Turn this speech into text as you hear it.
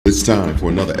It's time for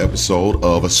another episode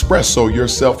of Espresso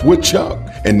Yourself with Chuck.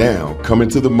 And now, coming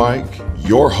to the mic,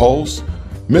 your host,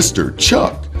 Mr.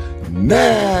 Chuck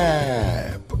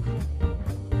Knapp.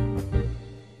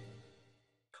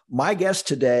 My guest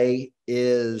today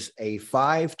is a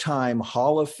five-time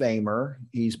Hall of Famer.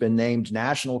 He's been named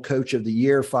National Coach of the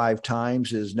Year 5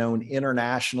 times, is known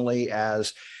internationally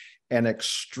as an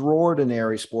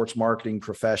extraordinary sports marketing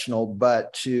professional,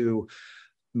 but to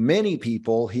many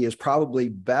people, he is probably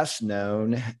best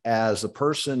known as the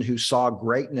person who saw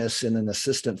greatness in an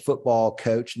assistant football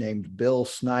coach named Bill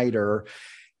Snyder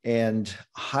and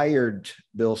hired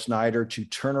Bill Snyder to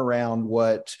turn around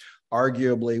what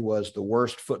arguably was the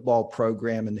worst football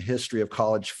program in the history of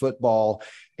college football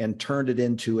and turned it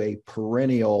into a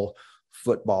perennial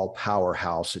football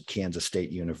powerhouse at Kansas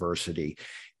State University.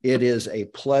 It is a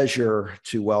pleasure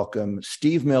to welcome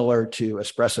Steve Miller to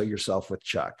Espresso Yourself with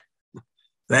Chuck.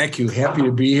 Thank you. Happy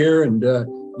to be here and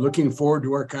looking forward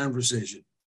to our conversation.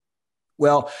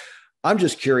 Well, I'm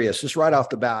just curious, just right off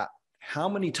the bat, how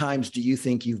many times do you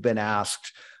think you've been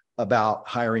asked about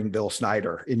hiring Bill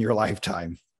Snyder in your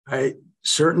lifetime? I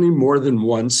certainly more than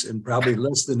once and probably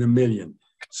less than a million.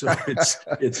 So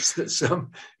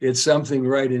it's something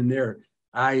right in there.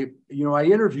 I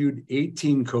interviewed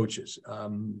 18 coaches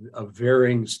of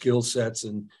varying skill sets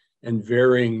and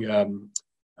varying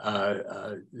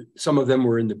some of them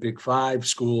were in the Big Five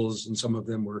schools and some of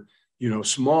them were,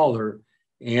 smaller.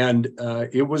 And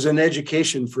it was an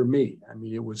education for me. I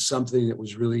mean, it was something that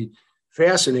was really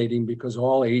fascinating because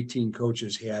all 18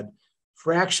 coaches had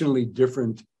fractionally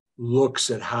different looks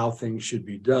at how things should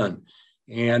be done.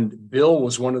 And Bill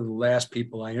was one of the last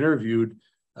people I interviewed.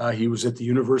 He was at the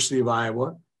University of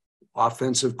Iowa,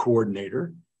 offensive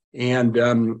coordinator.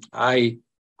 And I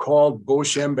called Bo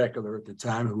Schembechler at the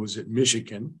time, who was at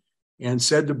Michigan, and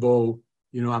said to Bo,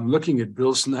 I'm looking at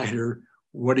Bill Snyder.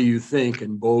 What do you think?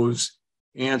 And Bo's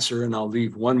answer, and I'll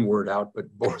leave one word out,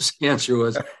 but Bo's answer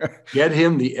was, get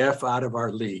him the F out of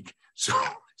our league. So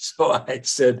I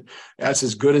said, that's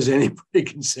as good as anybody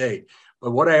can say.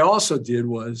 But what I also did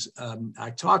was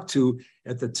I talked to,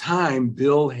 at the time,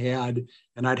 Bill had,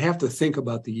 and I'd have to think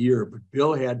about the year, but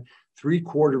Bill had 3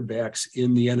 quarterbacks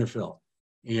in the NFL.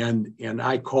 And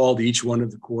I called each one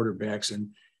of the quarterbacks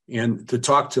and to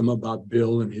talk to them about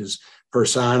Bill and his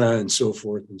persona and so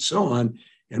forth and so on.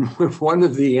 And one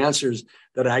of the answers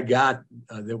that I got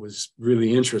that was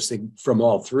really interesting from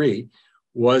all 3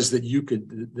 was that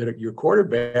that your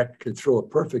quarterback could throw a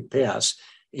perfect pass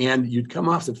and you'd come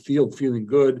off the field feeling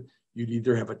good. You'd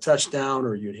either have a touchdown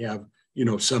or you'd have,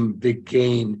 some big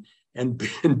gain. And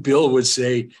Bill would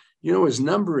say, his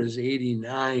number is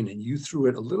 89 and you threw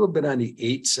it a little bit on the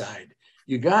 8 side.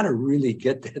 You got to really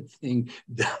get that thing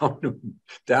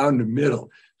down the middle.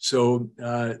 So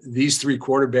these 3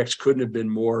 quarterbacks couldn't have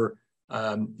been more,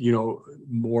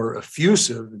 more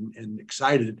effusive and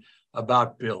excited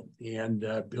about Bill. And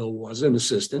Bill was an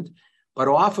assistant. But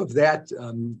off of that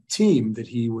team that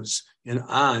he was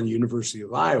on, University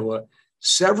of Iowa,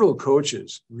 several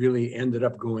coaches really ended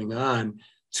up going on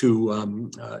to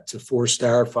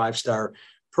 4-star, 5-star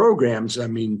programs. I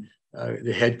mean,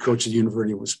 the head coach of the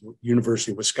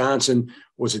University of Wisconsin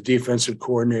was a defensive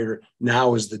coordinator,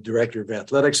 now is the director of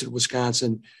athletics at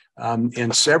Wisconsin,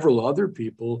 and several other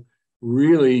people.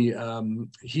 Really,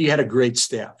 he had a great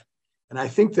staff. And I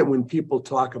think that when people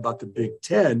talk about the Big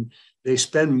Ten, they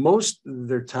spend most of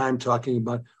their time talking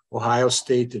about Ohio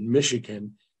State and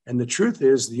Michigan. And the truth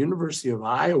is the University of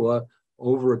Iowa,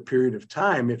 over a period of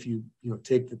time, if you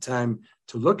take the time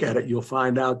to look at it, you'll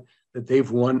find out that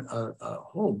they've won a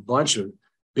whole bunch of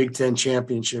Big Ten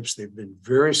championships. They've been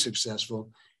very successful.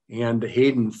 And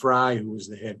Hayden Fry, who was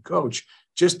the head coach,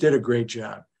 just did a great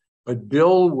job. But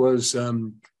Bill was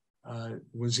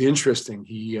interesting.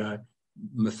 He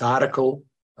methodical,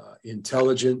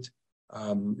 intelligent,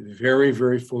 very,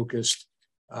 very focused.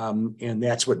 And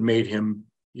that's what made him,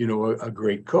 a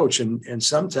great coach. And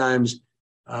sometimes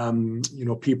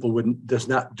people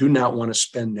do not want to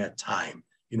spend that time,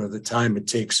 the time it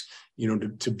takes,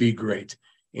 to be great.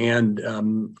 And,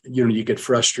 you get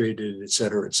frustrated, et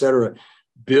cetera, et cetera.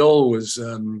 Bill was,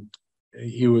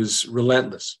 he was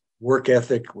relentless. Work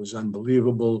ethic was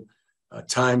unbelievable.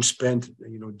 Time spent,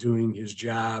 doing his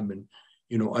job and,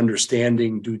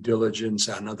 understanding due diligence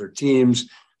on other teams.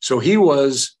 So he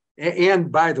was, and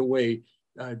by the way,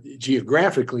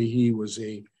 geographically, he was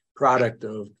a product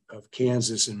of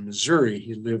Kansas and Missouri.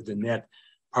 He lived in that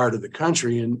part of the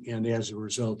country and as a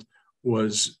result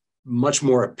was much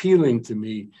more appealing to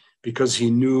me because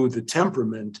he knew the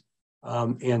temperament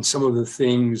and some of the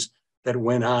things that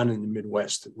went on in the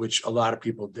Midwest, which a lot of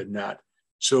people did not.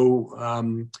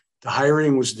 So the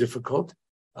hiring was difficult.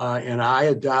 And I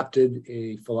adopted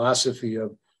a philosophy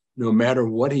of no matter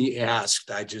what he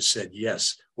asked, I just said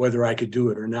yes. Whether I could do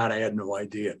it or not, I had no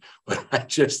idea. But I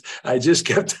just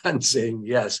kept on saying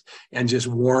yes and just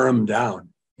wore him down.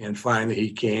 And finally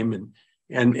he came,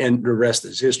 and the rest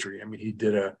is history. I mean, he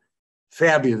did a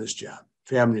fabulous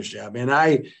job. And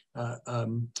I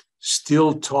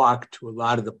still talk to a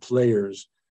lot of the players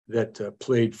that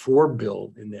played for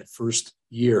Bill in that first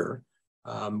year.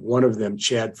 One of them,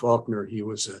 Chad Faulkner, he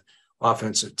was an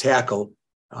offensive tackle,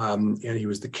 and he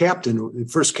was the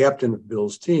first captain of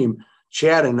Bill's team.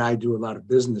 Chad and I do a lot of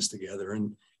business together,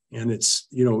 and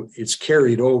it's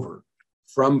carried over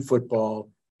from football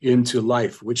into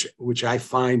life, which I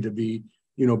find to be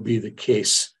the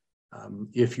case.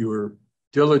 If you're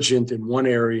diligent in one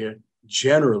area,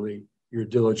 generally you're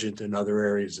diligent in other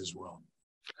areas as well.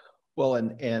 Well,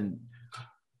 and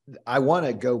I want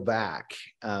to go back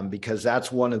because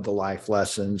that's one of the life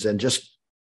lessons, and just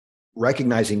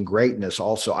recognizing greatness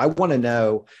also. I want to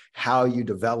know how you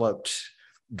developed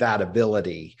that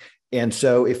ability. And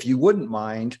so if you wouldn't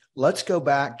mind, let's go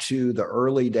back to the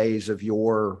early days of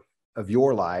your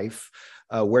life.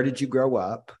 Where did you grow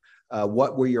up?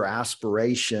 What were your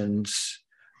aspirations?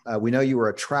 We know you were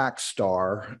a track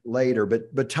star later,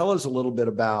 but tell us a little bit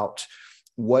about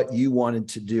what you wanted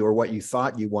to do, or what you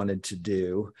thought you wanted to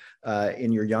do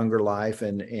in your younger life,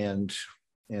 and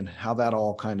how that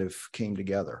all kind of came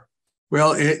together.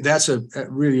 Well, that's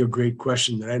really a great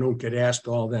question that I don't get asked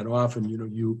all that often.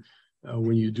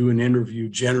 When you do an interview,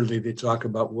 generally they talk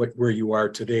about where you are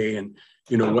today and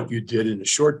what you did in a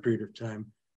short period of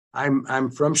time. I'm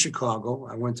from Chicago.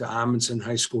 I went to Amundsen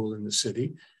High School in the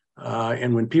city,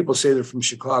 and when people say they're from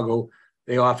Chicago,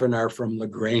 they often are from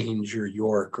LaGrange or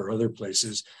York or other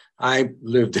places. I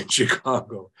lived in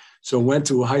Chicago, so went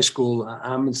to a high school,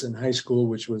 Amundsen High School,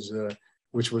 which was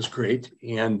great,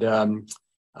 and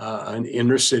an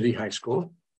inner city high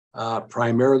school,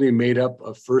 primarily made up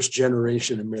of first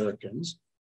generation Americans.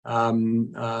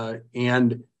 And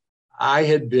I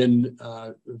had been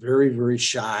very, very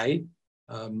shy,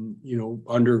 as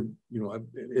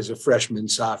a freshman,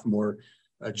 sophomore,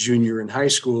 junior in high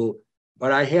school.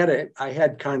 But I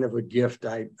had kind of a gift.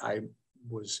 I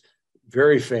was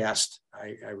very fast.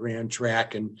 I ran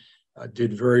track and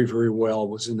did very, very well,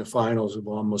 was in the finals of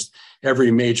almost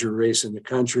every major race in the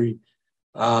country.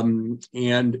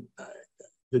 The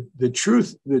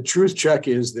truth, Chuck,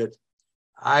 is that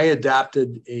I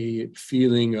adopted a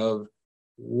feeling of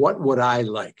what would I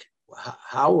like?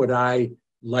 How would I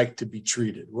like to be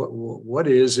treated? What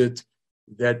is it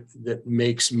that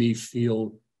makes me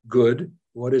feel good?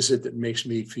 What is it that makes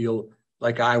me feel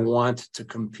like I want to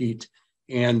compete,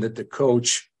 and that the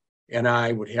coach and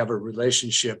I would have a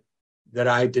relationship that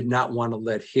I did not want to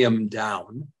let him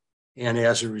down? And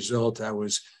as a result, I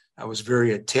was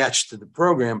very attached to the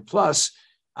program. Plus,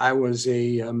 I was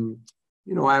a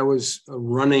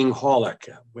running holic,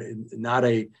 not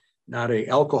a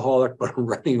alcoholic, but a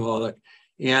running holic.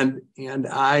 And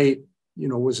I,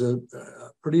 was a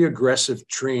pretty aggressive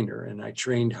trainer, and I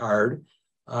trained hard.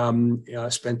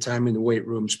 Spent time in the weight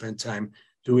room, spent time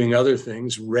doing other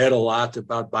things, read a lot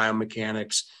about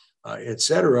biomechanics, et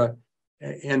cetera.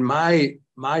 And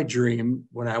my dream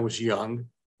when I was young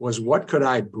was, what could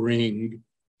I bring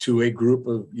to a group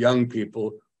of young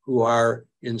people who are,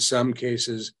 in some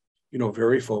cases,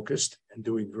 very focused and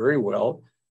doing very well.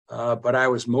 But I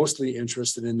was mostly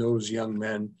interested in those young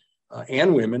men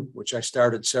and women, which I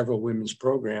started several women's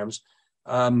programs,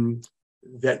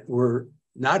 that were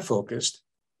not focused,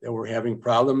 that were having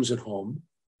problems at home,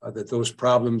 that those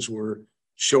problems were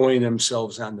showing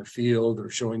themselves on the field or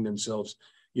showing themselves,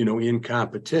 in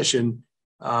competition.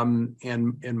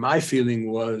 And my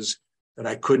feeling was that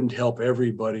I couldn't help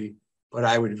everybody, but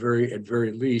I would at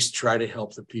very least try to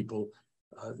help the people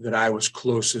that I was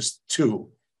closest to.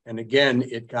 And again,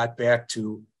 it got back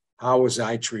to, how was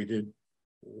I treated?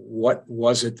 What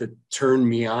was it that turned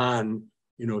me on,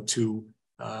 to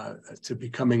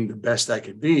becoming the best I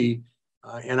could be?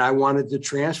 And I wanted to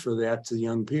transfer that to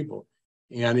young people.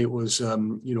 And it was, a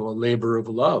labor of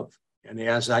love. And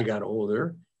as I got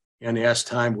older and as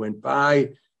time went by,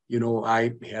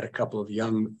 I had a couple of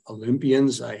young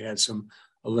Olympians. I had some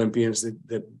Olympians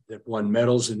that won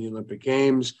medals in the Olympic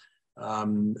Games.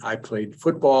 I played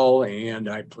football and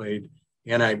I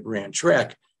ran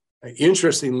track.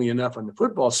 Interestingly enough, on the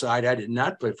football side, I did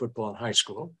not play football in high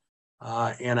school.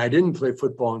 And I didn't play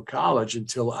football in college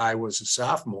until I was a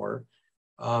sophomore.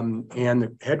 And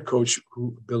the head coach,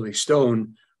 Billy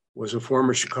Stone, was a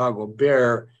former Chicago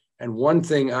Bear. And one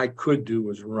thing I could do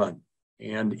was run.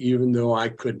 And even though I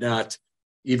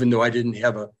didn't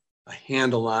have a a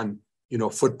handle on,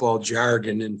 football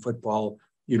jargon and football,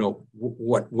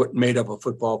 what made up a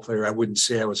football player. I wouldn't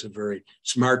say I was a very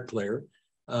smart player,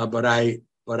 but I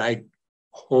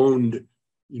honed,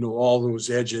 all those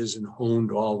edges and honed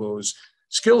all those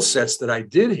skill sets that I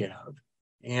did have.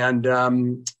 And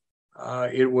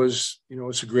it was,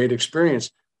 it's a great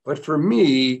experience. But for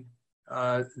me,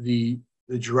 the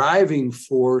driving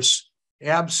force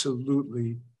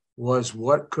absolutely was,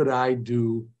 what could I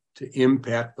do to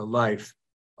impact the life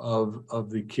of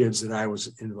the kids that I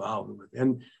was involved with?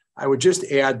 And I would just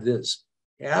add this: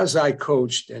 as I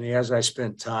coached and as I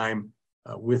spent time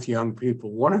with young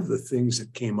people, one of the things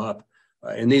that came up,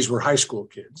 and these were high school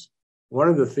kids, one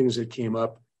of the things that came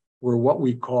up were what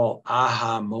we call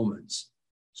aha moments.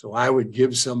 So I would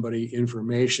give somebody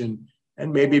information,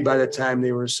 and maybe by the time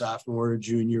they were a sophomore or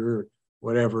junior or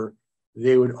whatever,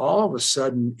 they would all of a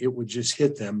sudden, it would just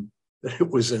hit them that it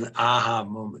was an aha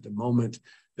moment, a moment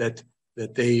that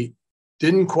they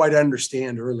didn't quite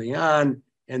understand early on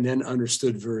and then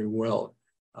understood very well.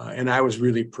 And I was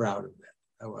really proud of that.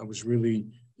 I was really,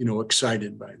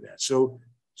 excited by that. So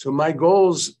my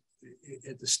goals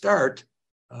at the start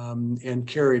and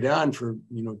carried on for,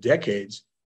 decades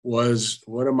was,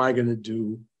 what am I going to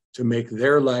do to make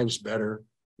their lives better?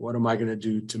 What am I going to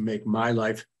do to make my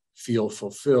life feel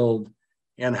fulfilled?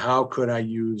 And how could I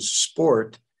use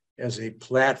sport as a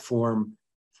platform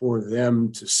for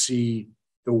them to see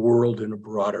the world in a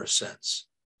broader sense?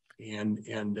 And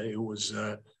it was,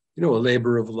 a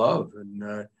labor of love,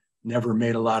 and never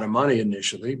made a lot of money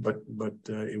initially, but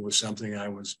it was something I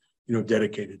was,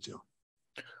 dedicated to.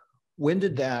 When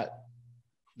did that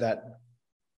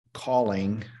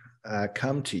calling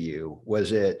come to you?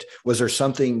 Was there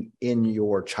something in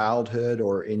your childhood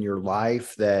or in your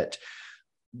life that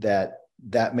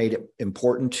made it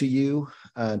important to you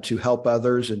to help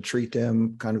others and treat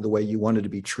them kind of the way you wanted to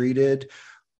be treated?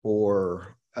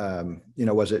 Or,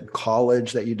 was it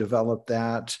college that you developed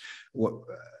that?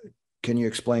 Can you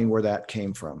explain where that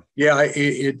came from? Yeah,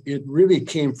 it really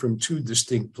came from two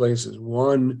distinct places.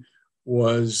 One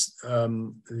was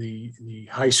the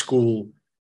high school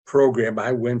program.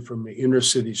 I went from the inner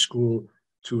city school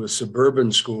to a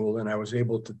suburban school, and I was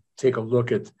able to take a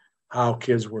look at how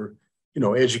kids were,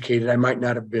 educated. I might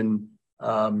not have been,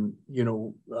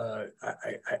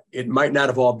 it might not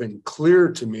have all been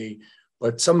clear to me,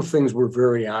 but some things were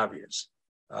very obvious.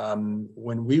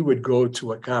 When we would go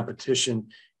to a competition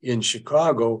in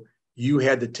Chicago, you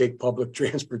had to take public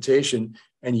transportation,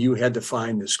 and you had to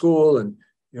find the school, and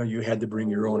you had to bring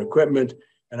your own equipment.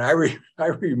 And I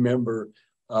remember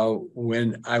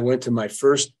when I went to my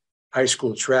first high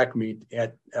school track meet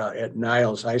at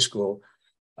Niles High School,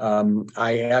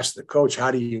 I asked the coach,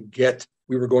 how do you get,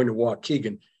 we were going to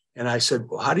Waukegan, and I said,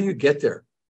 well, how do you get there?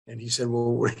 And he said,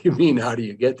 well, what do you mean, how do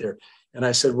you get there? And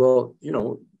I said, well,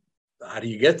 how do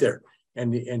you get there?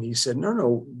 And he said,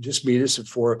 no, just meet us at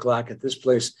 4:00 at this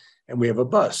place, and we have a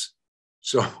bus.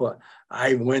 So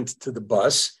I went to the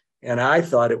bus, and I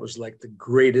thought it was like the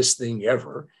greatest thing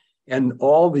ever. And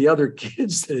all the other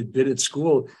kids that had been at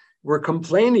school were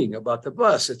complaining about the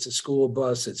bus. It's a school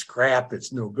bus. It's crap.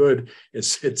 It's no good.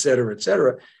 It's et cetera, et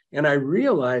cetera. And I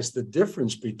realized the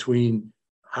difference between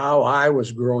how I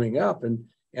was growing up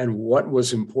and what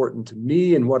was important to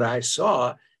me and what I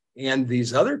saw, and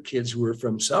these other kids who were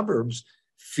from suburbs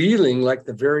feeling like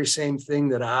the very same thing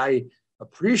that I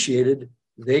appreciated,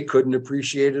 they couldn't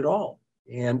appreciate at all.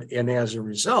 And as a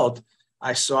result,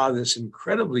 I saw this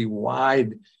incredibly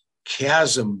wide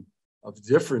chasm of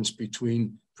difference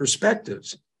between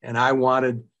perspectives. And I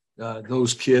wanted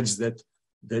those kids that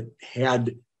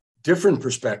had different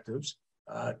perspectives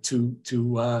to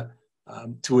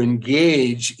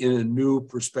engage in a new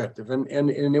perspective. And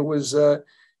it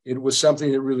was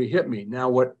something that really hit me. Now,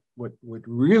 what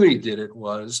really did it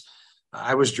was,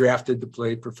 I was drafted to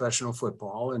play professional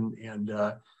football, and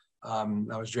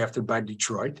I was drafted by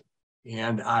Detroit,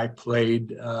 and I played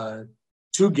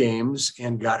 2 games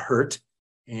and got hurt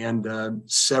and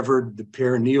severed the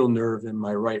peroneal nerve in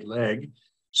my right leg.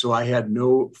 So I had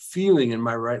no feeling in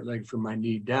my right leg from my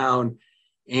knee down.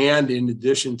 And in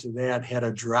addition to that, had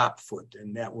a drop foot.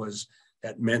 And that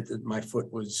meant that my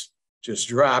foot was just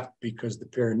dropped, because the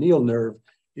peroneal nerve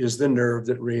is the nerve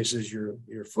that raises your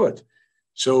foot.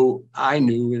 So I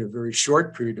knew in a very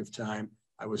short period of time,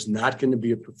 I was not going to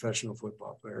be a professional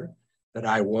football player, that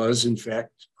I was, in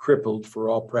fact, crippled for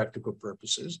all practical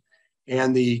purposes.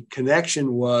 And the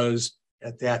connection was,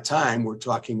 at that time, we're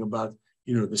talking about,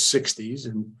 the 60s,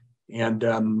 and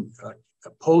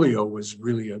polio was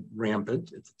really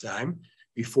rampant at the time,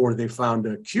 before they found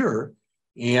a cure.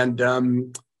 And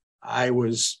I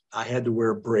had to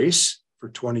wear a brace for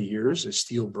 20 years, a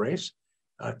steel brace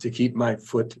to keep my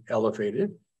foot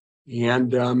elevated.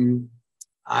 And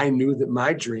I knew that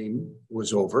my dream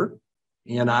was over,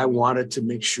 and I wanted to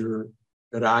make sure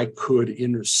that I could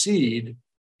intercede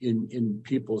in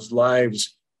people's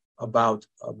lives about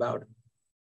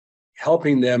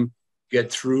helping them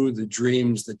get through the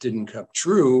dreams that didn't come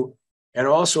true, and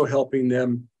also helping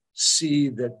them see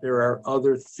that there are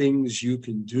other things you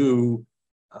can do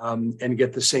and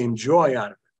get the same joy out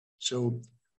of it. So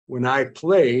when I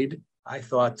played, I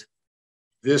thought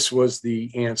this was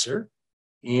the answer.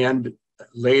 And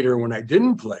later, when I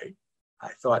didn't play, I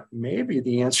thought maybe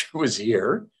the answer was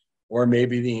here, or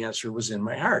maybe the answer was in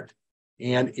my heart.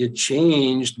 And it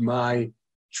changed my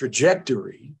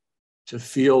trajectory to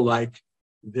feel like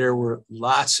there were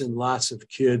lots and lots of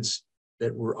kids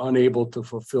that were unable to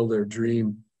fulfill their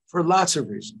dream for lots of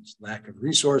reasons: lack of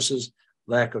resources,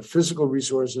 lack of physical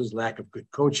resources, lack of good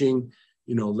coaching,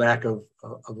 lack of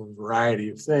a variety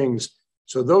of things.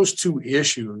 So those two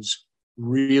issues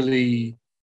really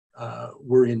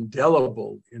were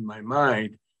indelible in my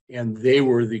mind, and they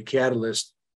were the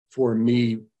catalyst for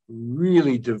me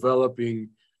really developing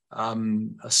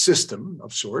a system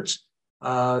of sorts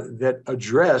that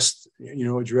addressed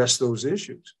those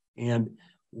issues. And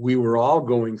we were all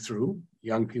going through,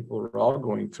 young people were all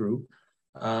going through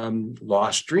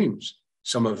lost dreams.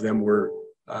 Some of them were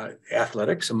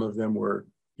athletic, some of them were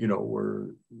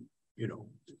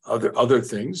other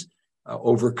things,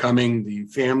 overcoming the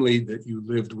family that you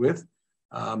lived with.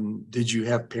 Did you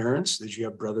have parents? Did you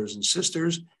have brothers and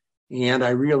sisters? And I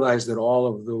realized that all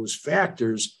of those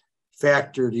factors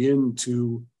factored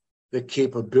into the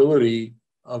capability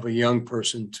of a young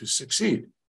person to succeed.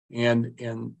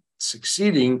 And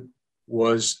succeeding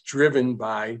was driven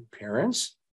by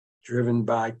parents, driven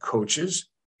by coaches.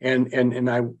 And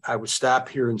I would stop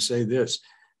here and say this,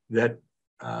 that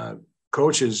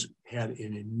coaches had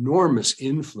an enormous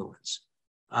influence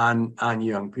on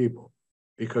young people,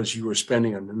 because you were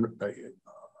spending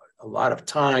a lot of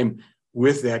time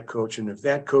with that coach. And if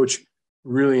that coach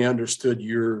really understood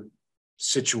your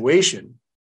situation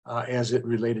as it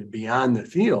related beyond the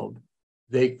field,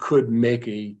 they could make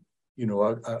a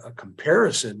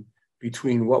comparison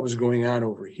between what was going on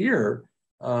over here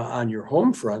on your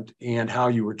home front and how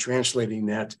you were translating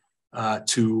that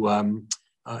to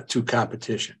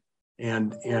competition.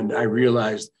 And I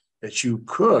realized that you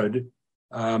could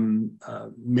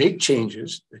make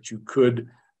changes, that you could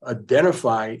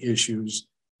identify issues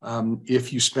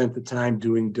if you spent the time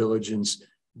doing diligence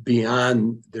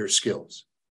beyond their skills.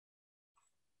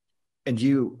 And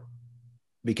you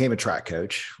became a track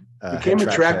coach. Became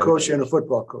a track coach and a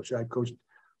football coach. I coached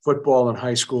football in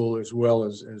high school as well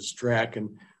as track,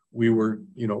 and we were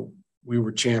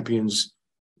champions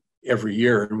every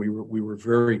year, and we were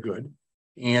very good.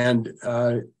 And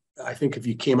I think if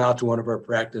you came out to one of our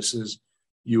practices,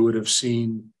 you would have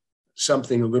seen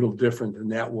something a little different,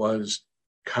 and that was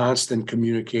constant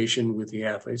communication with the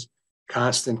athletes,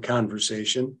 constant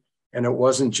conversation. And it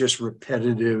wasn't just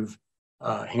repetitive,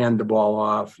 hand the ball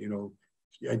off,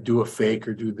 do a fake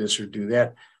or do this or do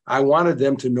that. I wanted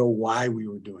them to know why we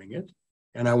were doing it.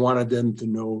 And I wanted them to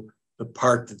know the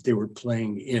part that they were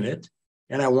playing in it.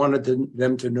 And I wanted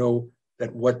them to know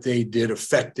that what they did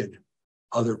affected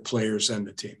other players on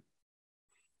the team.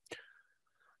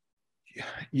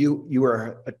 You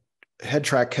were a head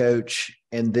track coach,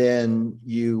 and then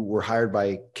you were hired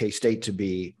by K-State to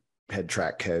be head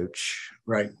track coach.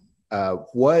 Right.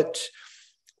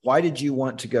 Why did you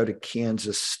want to go to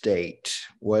Kansas State?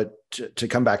 To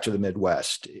come back to the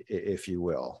Midwest, if you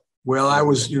will? Well, I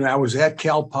was at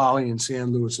Cal Poly in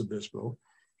San Luis Obispo,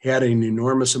 had an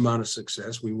enormous amount of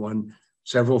success. We won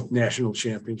several national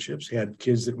championships, had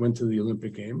kids that went to the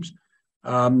Olympic Games.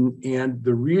 And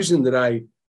the reason that I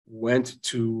went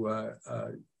to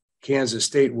Kansas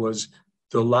State was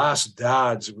DeLoss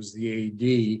Dodds was the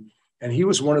AD, and he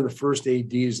was one of the first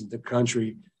ADs in the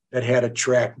country that had a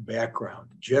track background.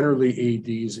 Generally,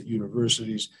 ADs at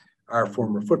universities are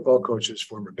former football coaches,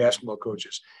 former basketball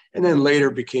coaches, and then later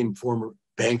became former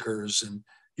bankers. And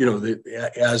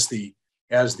as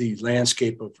the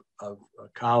landscape of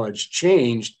college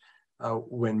changed,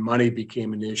 when money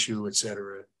became an issue, et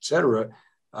cetera,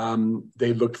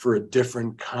 they looked for a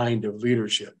different kind of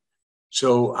leadership.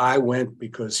 So I went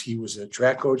because he was a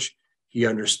track coach. He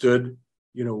understood,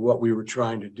 what we were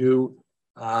trying to do.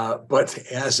 But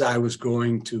as I was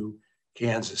going to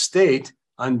Kansas State,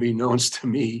 unbeknownst to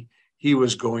me, he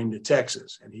was going to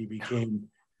Texas, and he became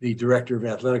the director of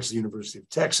athletics at the University of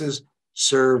Texas,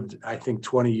 served, I think,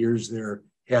 20 years there,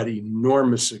 had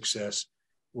enormous success,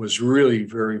 was really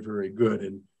very, very good.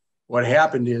 And what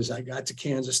happened is I got to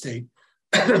Kansas State.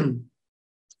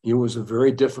 It was a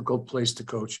very difficult place to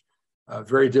coach, a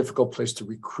very difficult place to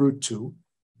recruit to.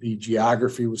 The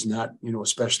geography was not,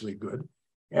 especially good.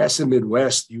 As the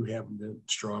Midwest, you have the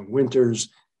strong winters,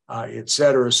 et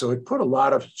cetera. So it put a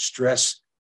lot of stress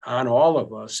on all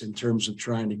of us in terms of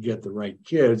trying to get the right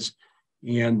kids.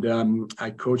 And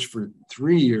I coached for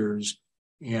 3 years,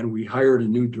 and we hired a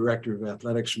new director of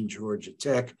athletics from Georgia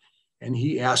Tech. And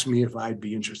he asked me if I'd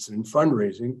be interested in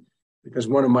fundraising, because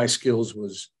one of my skills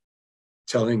was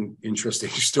telling interesting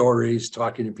stories,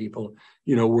 talking to people,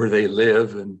 where they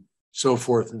live and so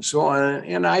forth and so on.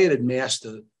 And I had amassed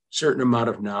a certain amount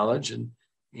of knowledge,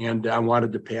 and I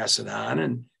wanted to pass it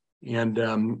on, and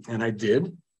I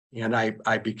did. And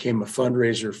I became a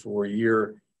fundraiser for a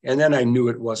year, and then I knew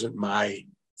it wasn't my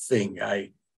thing.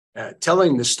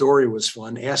 Telling the story was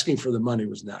fun. Asking for the money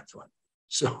was not fun.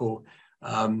 So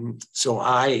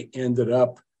I ended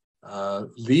up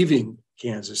leaving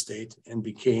Kansas State and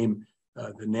became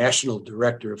the national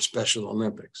director of Special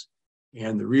Olympics.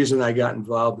 And the reason I got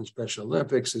involved in Special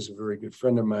Olympics is a very good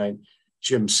friend of mine,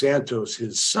 Jim Santos.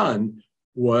 His son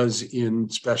was in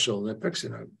Special Olympics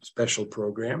in a special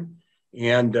program.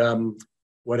 And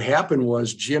what happened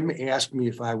was Jim asked me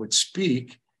if I would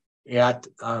speak at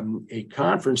a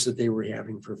conference that they were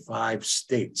having for 5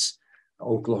 states,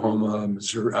 Oklahoma,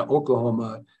 Missouri,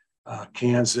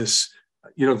 Kansas,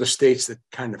 the states that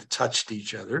kind of touched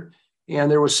each other. And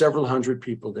there were several hundred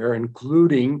people there,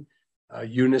 including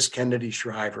Eunice Kennedy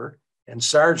Shriver and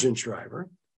Sergeant Shriver.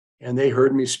 And they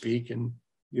heard me speak. And,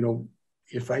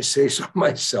 if I say so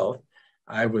myself,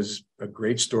 I was a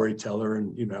great storyteller,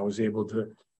 and, I was able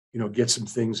to, get some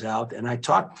things out. And I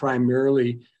talked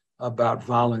primarily about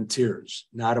volunteers,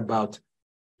 not about,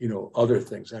 other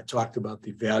things. I talked about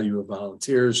the value of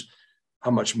volunteers,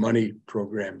 how much money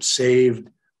programs saved,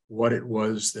 what it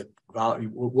was that,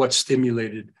 what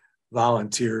stimulated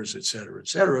volunteers, et cetera, et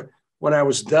cetera. When I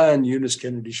was done, Eunice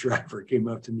Kennedy Shriver came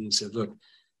up to me and said, "Look,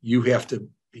 you have to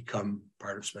become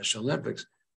part of Special Olympics."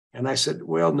 And I said,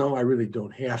 "Well, no, I really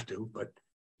don't have to, but,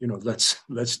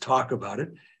 let's talk about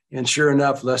it." And sure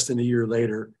enough, less than a year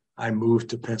later, I moved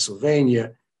to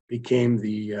Pennsylvania, became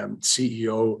the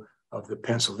CEO of the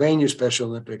Pennsylvania Special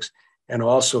Olympics, and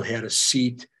also had a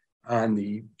seat on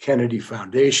the Kennedy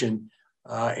Foundation,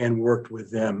 and worked with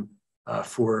them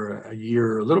for a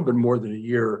year, a little bit more than a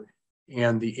year.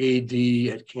 And the AD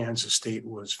at Kansas State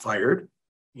was fired,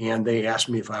 and they asked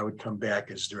me if I would come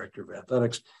back as director of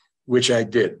athletics, which I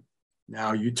did.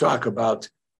 Now, you talk about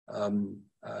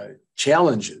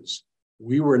challenges.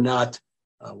 We were not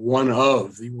one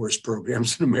of the worst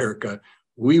programs in America.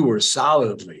 We were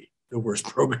solidly the worst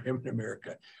program in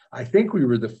America. I think we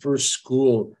were the first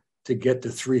school to get to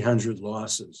 300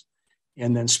 losses.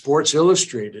 And then Sports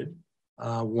Illustrated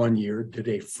one year did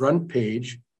a front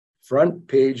page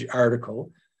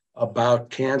article about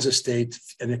Kansas State,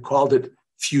 and it called it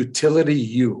Futility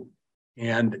U.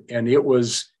 And it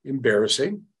was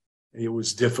embarrassing. It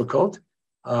was difficult,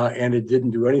 and it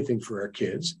didn't do anything for our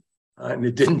kids, and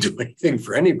it didn't do anything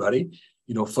for anybody.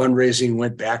 Fundraising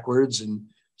went backwards and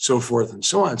so forth and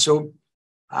so on. So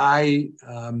I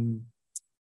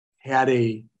had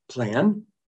a plan,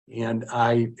 and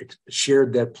I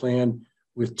shared that plan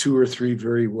with 2 or 3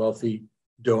 very wealthy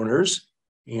donors.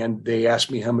 And they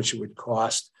asked me how much it would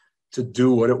cost to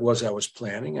do what it was I was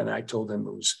planning. And I told them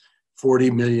it was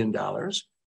 $40 million.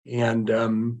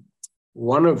 And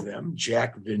one of them,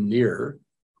 Jack Veneer,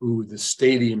 who the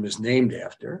stadium is named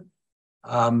after,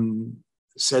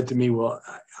 said to me, "Well,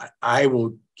 I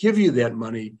will give you that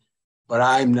money, but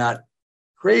I'm not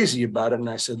crazy about it." And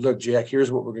I said, "Look, Jack, here's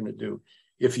what we're going to do.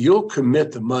 If you'll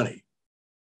commit the money,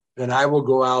 then I will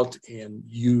go out and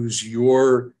use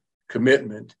your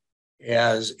commitment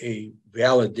as a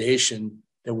validation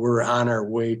that we're on our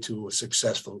way to a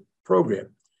successful program."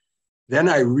 Then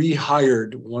I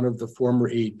rehired one of the former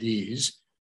ADs.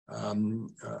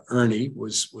 Ernie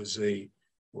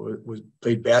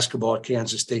played basketball at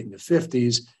Kansas State in the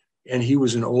 50s, and he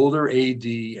was an older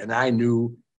AD. And I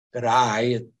knew that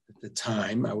at the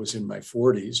time, I was in my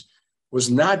 40s, was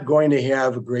not going to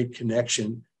have a great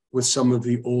connection with some of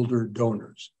the older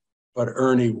donors, but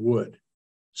Ernie would.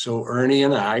 So Ernie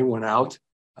and I went out,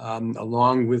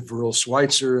 along with Verl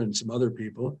Schweitzer and some other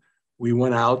people. We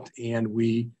went out and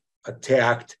we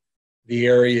attacked the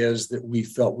areas that we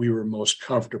felt we were most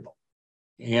comfortable.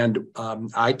 And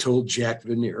I told Jack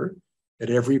Veneer that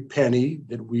every penny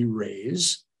that we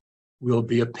raise will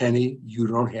be a penny you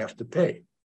don't have to pay.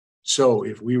 So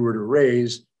if we were to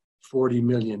raise $40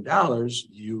 million,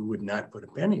 you would not put a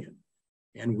penny in.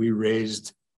 And we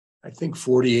raised, I think,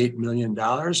 $48 million,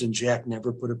 and Jack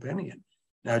never put a penny in.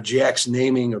 Now, Jack's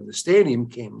naming of the stadium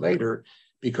came later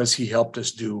because he helped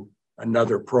us do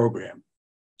another program.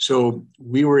 So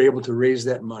we were able to raise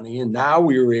that money, and now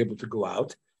we were able to go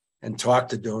out and talk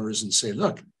to donors and say,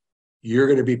 look, you're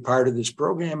going to be part of this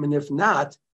program. And if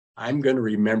not, I'm going to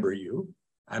remember you.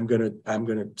 I'm going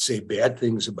to say bad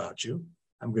things about you.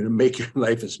 I'm going to make your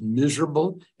life as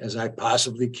miserable as I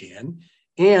possibly can.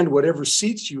 And whatever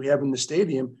seats you have in the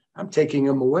stadium, I'm taking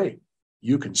them away.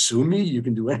 You can sue me. You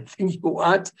can do anything you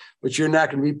want, but you're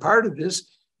not going to be part of this.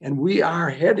 And we are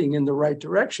heading in the right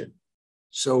direction.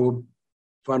 So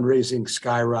fundraising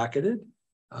skyrocketed.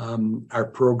 Our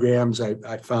programs,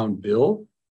 I found Bill.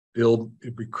 Bill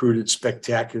recruited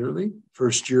spectacularly.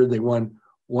 First year, they won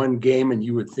one game, and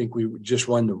you would think we just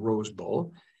won the Rose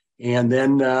Bowl. And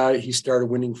then he started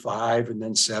winning 5 and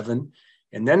then 7.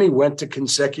 And then he went to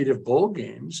consecutive bowl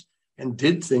games and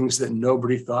did things that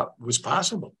nobody thought was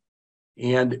possible.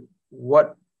 And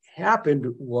what happened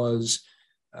was,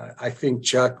 I think,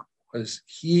 Chuck, was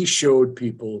he showed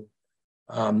people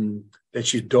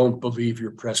that you don't believe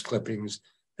your press clippings,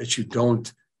 that you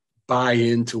don't buy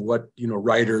into what,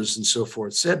 writers and so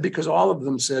forth said, because all of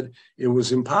them said it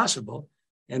was impossible.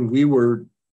 And we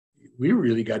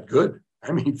really got good.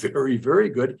 I mean, very, very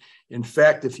good. In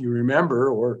fact, if you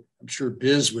remember, or I'm sure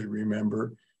Biz would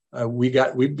remember, we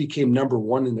became number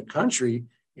 1 in the country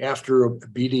after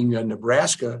beating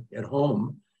Nebraska at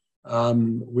home,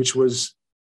 which was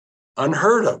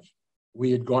unheard of.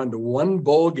 We had gone to one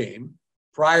bowl game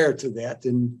prior to that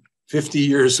in 50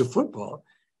 years of football.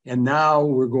 And now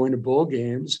we're going to bowl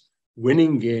games,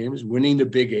 winning the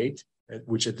Big 8,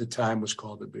 which at the time was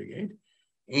called the Big 8.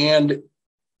 And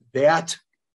that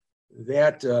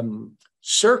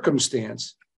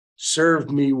circumstance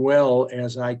served me well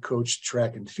as I coached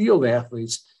track and field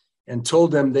athletes and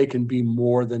told them they can be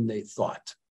more than they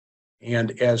thought.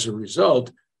 And as a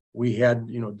result, we had,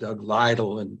 Doug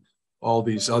Lytle and all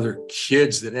these other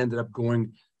kids that ended up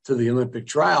going to the Olympic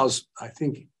trials. I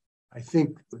think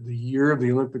the year of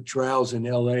the Olympic trials in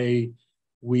LA,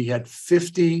 we had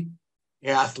 50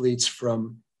 athletes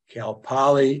from Cal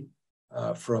Poly,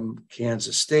 from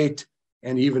Kansas State,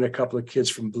 and even a couple of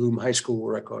kids from Bloom High School,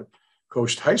 where I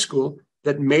coached high school,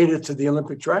 that made it to the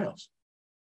Olympic trials.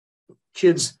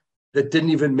 Kids that didn't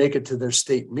even make it to their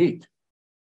state meet.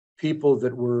 People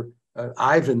that were,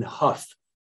 Ivan Huff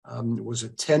was a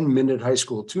 10-minute high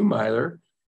school 2-miler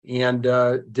and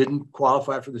didn't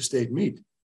qualify for the state meet.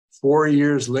 4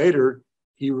 years later,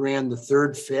 he ran the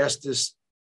 3rd fastest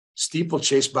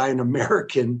steeplechase by an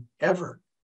American ever,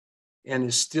 and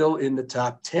is still in the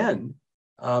top 10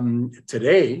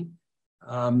 today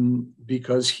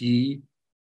because he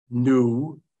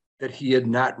knew that he had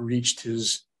not reached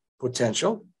his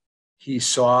potential. He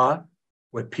saw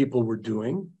what people were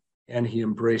doing, and he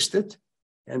embraced it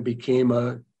and became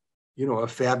a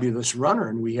fabulous runner.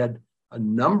 And we had a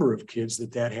number of kids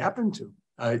that happened to.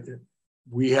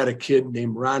 We had a kid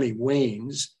named Ronnie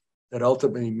Waynes that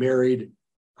ultimately married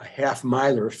a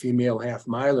half-miler, a female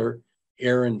half-miler,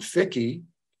 Erin Fickey.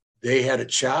 They had a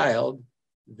child.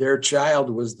 Their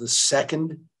child was the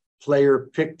 2nd player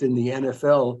picked in the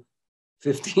NFL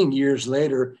 15 years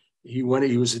later. He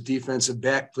was a defensive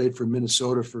back, played for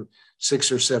Minnesota for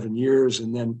 6 or 7 years,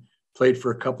 and then played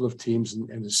for a couple of teams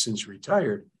and has since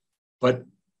retired. But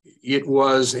it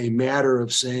was a matter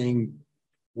of saying,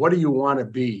 what do you want to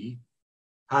be?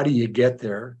 How do you get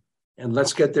there? And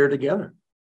let's get there together.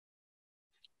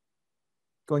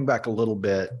 Going back a little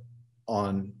bit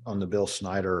on the Bill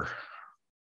Snyder,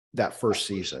 that first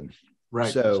season.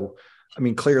 Right. So, I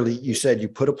mean, clearly you said you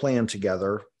put a plan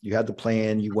together, you had the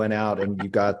plan, you went out and you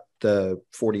got the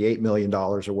 $48 million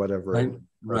or whatever it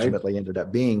ultimately ended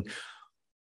up being.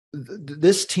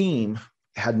 This team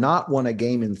had not won a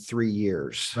game in 3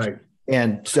 years. Right.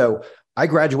 And so I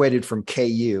graduated from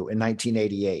KU in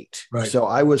 1988. Right. So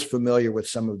I was familiar with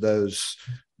some of those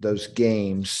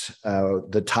games,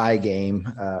 the tie game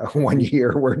one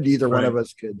year where neither one of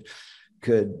us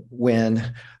could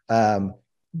win.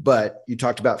 But you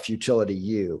talked about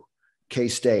futility.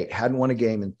 K-State hadn't won a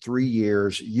game in 3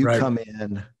 years. You come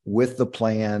in with the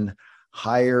plan,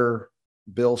 hire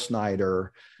Bill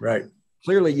Snyder. Right.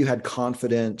 Clearly you had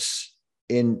confidence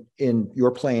in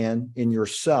your plan, in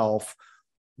yourself.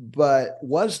 But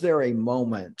was there a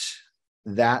moment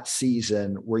that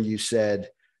season where you said,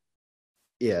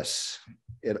 yes,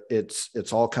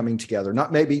 it's all coming together?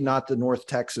 Not the North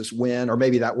Texas win, or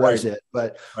maybe that was it,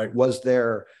 but was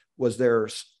there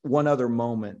one other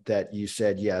moment that you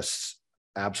said, yes,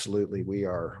 absolutely, we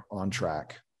are on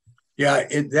track? Yeah,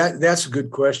 that's a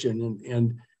good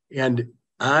question. And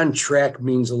on track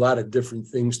means a lot of different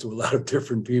things to a lot of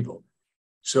different people.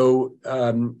 So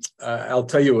I'll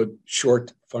tell you a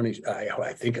short, funny.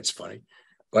 I think it's funny,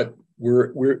 but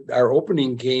our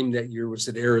opening game that year was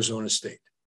at Arizona State,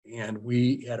 and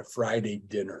we had a Friday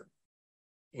dinner.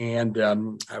 And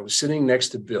I was sitting next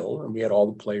to Bill, and we had all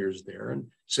the players there and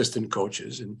assistant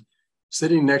coaches, and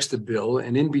sitting next to Bill,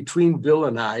 and in between Bill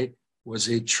and I was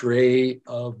a tray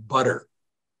of butter,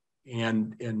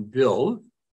 and Bill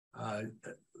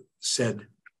said,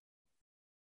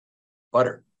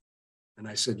 "Butter." And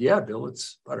I said, "Yeah, Bill,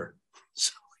 it's butter."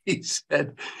 So he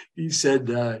said,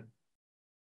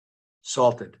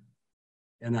 "Salted."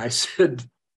 And I said,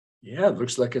 "Yeah, it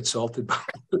looks like it's salted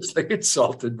butter." Looks like it's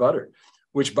salted butter,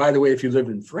 which, by the way, if you live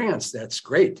in France, that's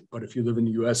great. But if you live in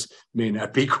the US, may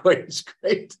not be quite as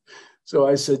great. So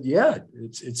I said, "Yeah,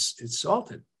 it's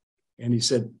salted." And he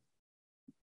said,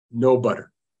 "No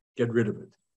butter, get rid of it."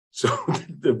 So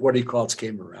the what he calls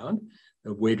came around,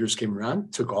 the waiters came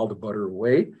around, took all the butter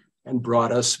away, and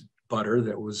brought us butter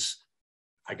that was,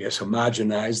 I guess,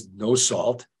 homogenized, no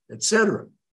salt, etc.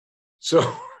 So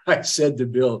I said to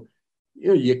Bill,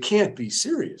 "You can't be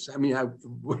serious. I mean,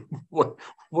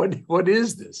 what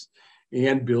is this?"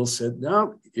 And Bill said,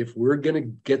 "No, if we're going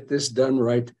to get this done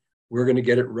right, we're going to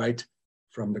get it right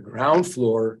from the ground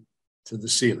floor to the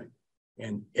ceiling.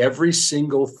 And every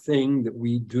single thing that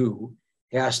we do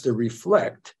has to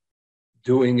reflect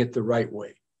doing it the right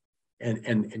way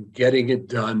and getting it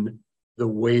done the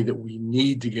way that we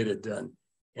need to get it done."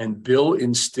 And Bill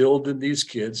instilled in these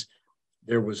kids,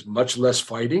 there was much less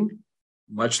fighting,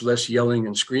 much less yelling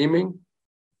and screaming.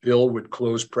 Bill would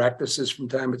close practices from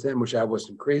time to time, which I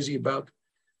wasn't crazy about.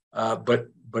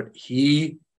 But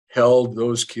he held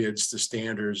those kids to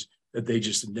standards that they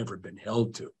just had never been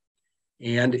held to.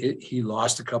 And he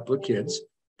lost a couple of kids,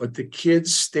 but the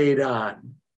kids stayed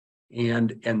on.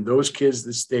 And those kids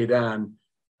that stayed on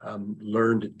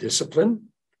learned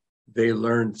discipline. They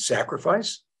learned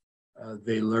sacrifice.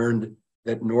 They learned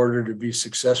that in order to be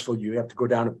successful, you have to go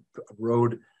down a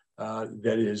road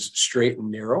that is straight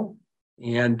and narrow.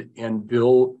 And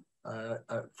Bill,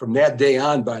 from that day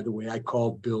on, by the way, I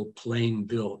called Bill Plain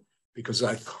Bill, because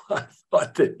I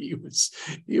thought that he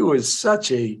was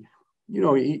such a,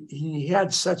 he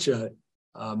had such a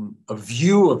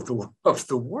view of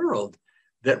the world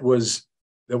that was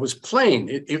plain.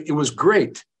 It was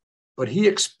great, but he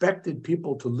expected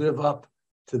people to live up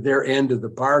to their end of the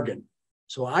bargain.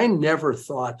 So I never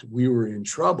thought we were in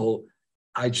trouble.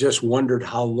 I just wondered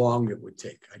how long it would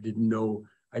take. I didn't know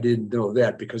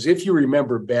that, because if you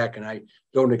remember back, and I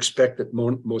don't expect that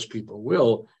most people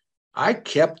will, I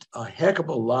kept a heck of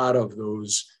a lot of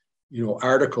those,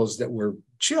 articles that were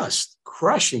just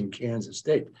crushing Kansas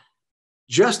State,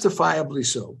 justifiably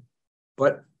so,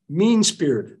 but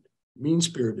mean-spirited,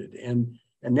 and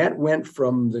that went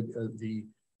from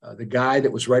the guy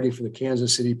that was writing for the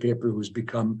Kansas City paper, who's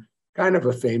become kind of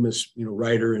a famous,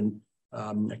 writer, and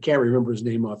I can't remember his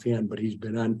name offhand, but he's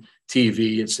been on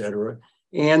TV, et cetera.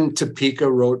 And Topeka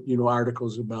wrote,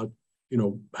 articles about,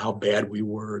 how bad we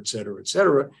were, et cetera, et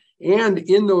cetera. And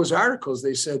in those articles,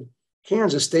 they said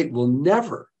Kansas State will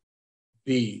never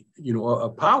be, a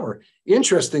power.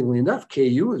 Interestingly enough,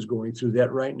 KU is going through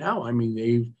that right now. I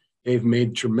mean, they've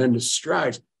made tremendous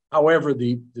strides. However,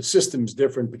 the system's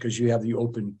different because you have the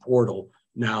open portal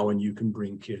now and you can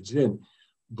bring kids in.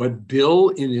 But Bill,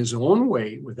 in his own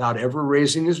way, without ever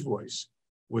raising his voice,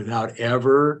 without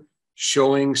ever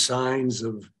showing signs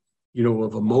of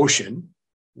emotion,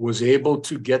 was able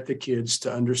to get the kids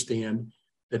to understand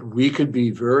that we could be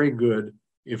very good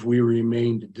if we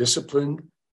remained disciplined,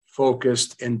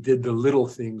 focused, and did the little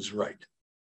things right.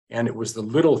 And it was the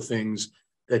little things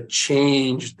that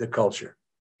changed the culture.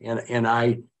 And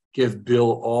I give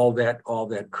Bill all that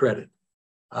credit.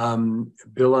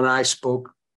 Bill and I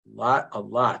spoke a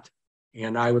lot.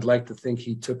 And I would like to think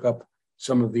he took up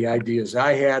some of the ideas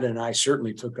I had, and I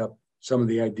certainly took up some of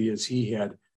the ideas he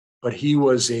had. But he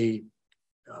was an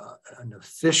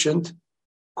efficient,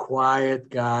 quiet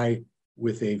guy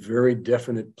with a very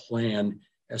definite plan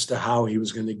as to how he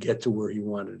was going to get to where he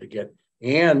wanted to get.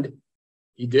 And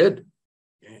he did.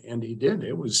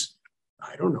 It was,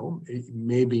 I don't know,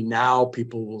 maybe now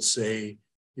people will say,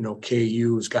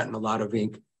 KU has gotten a lot of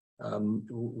ink,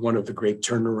 one of the great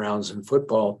turnarounds in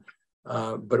football.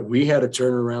 But we had a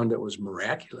turnaround that was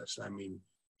miraculous. I mean,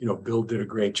 Bill did a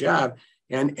great job,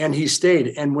 and he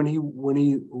stayed. And when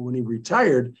he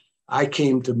retired, I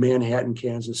came to Manhattan,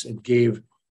 Kansas, and gave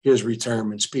his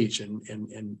retirement speech and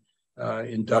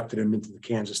inducted him into the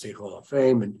Kansas State Hall of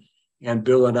Fame. And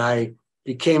Bill and I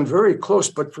became very close,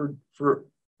 but for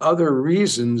other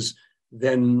reasons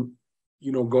than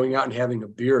going out and having a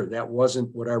beer. That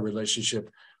wasn't what our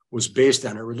relationship was based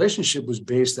on. Our relationship was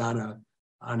based on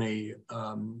a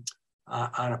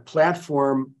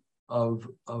platform of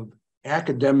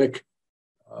academic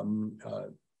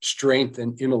strength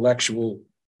and intellectual,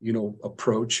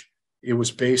 approach. It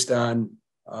was based on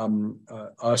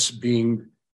us being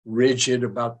rigid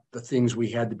about the things we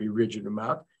had to be rigid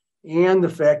about, and the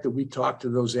fact that we talked to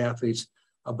those athletes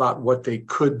about what they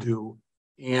could do.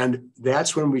 And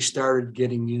that's when we started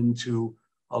getting into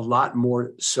a lot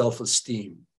more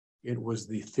self-esteem. It was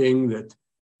the thing that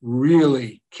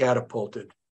really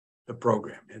catapulted the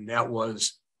program. And that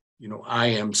was, I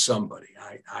am somebody.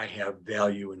 I have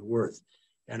value and worth.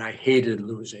 And I hated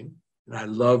losing, and I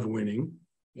love winning.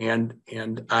 And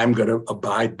I'm going to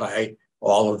abide by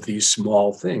all of these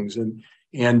small things.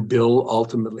 And Bill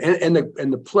ultimately, and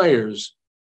the players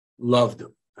loved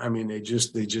him. I mean, they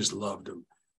just loved him.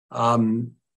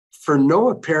 For no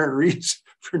apparent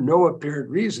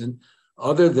reason,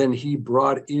 other than he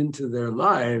brought into their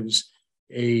lives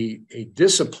a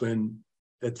discipline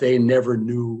that they never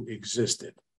knew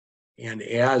existed. And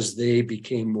as they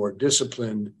became more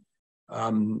disciplined,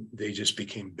 they just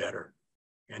became better.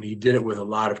 And he did it with a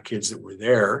lot of kids that were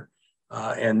there,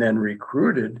 and then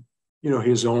recruited,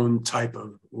 his own type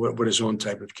of what his own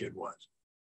type of kid was.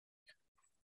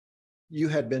 You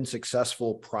had been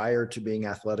successful prior to being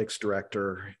athletics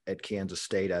director at Kansas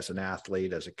State as an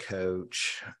athlete, as a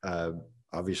coach.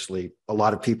 Obviously, a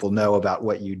lot of people know about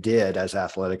what you did as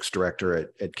athletics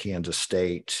director at Kansas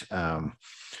State.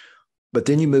 But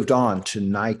then you moved on to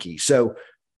Nike. So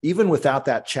even without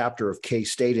that chapter of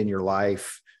K-State in your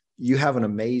life, you have an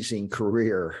amazing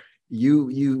career.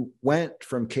 You went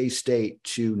from K-State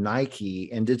to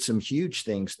Nike and did some huge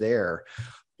things there.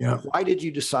 Yeah. Why did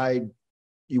you decide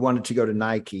you wanted to go to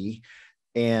Nike?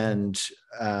 And,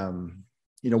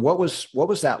 what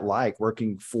was that like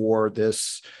working for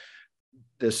this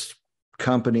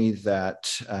company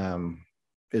that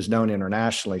is known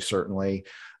internationally, certainly.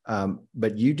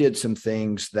 But you did some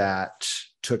things that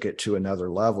took it to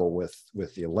another level with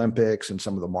the Olympics and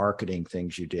some of the marketing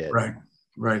things you did.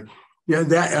 Right. Yeah,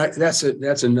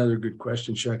 that's another good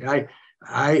question, Chuck.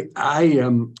 I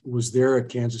was there at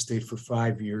Kansas State for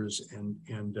 5 years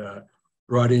and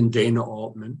brought in Dana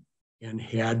Altman and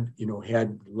had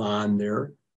Lon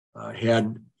there,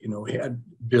 had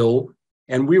Bill,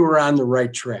 and we were on the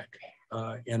right track.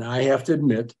 And I have to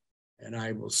admit, and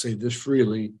I will say this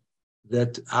freely,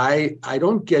 that I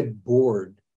don't get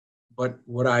bored, but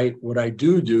what I try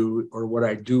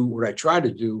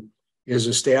to do is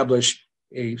establish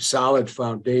a solid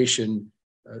foundation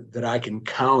that I can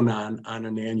count on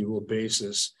an annual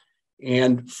basis.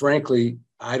 And frankly,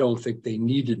 I don't think they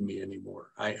needed me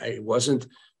anymore. It wasn't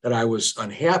that I was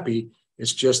unhappy.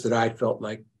 It's just that I felt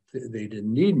like they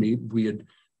didn't need me. We had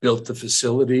built the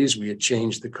facilities, we had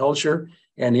changed the culture.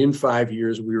 And in 5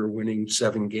 years, we were winning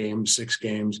 7 games, 6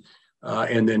 games,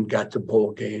 and then got to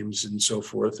bowl games and so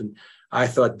forth. And I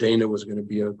thought Dana was going to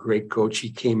be a great coach.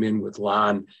 He came in with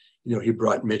Lon. He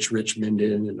brought Mitch Richmond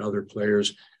in and other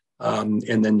players.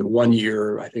 And then the 1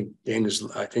 year, I think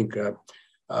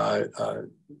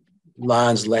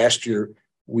Lon's last year,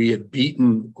 we had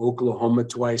beaten Oklahoma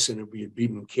twice and we had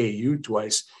beaten KU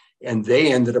twice, and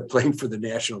they ended up playing for the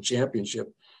national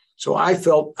championship. So I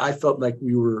felt like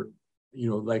we were,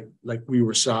 like we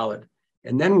were solid.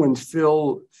 And then when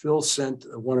Phil sent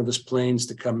one of his planes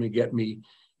to come and get me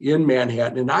in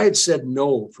Manhattan, and I had said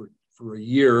no for a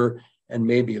year and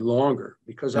maybe longer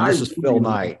because this is Phil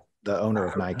Knight, the owner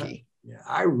of Nike. Yeah,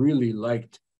 I really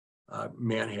liked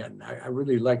Manhattan. I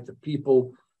really liked the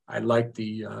people. I liked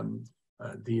the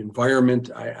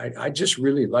environment. I just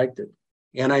really liked it,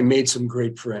 and I made some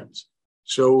great friends.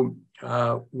 So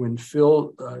when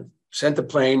Phil sent the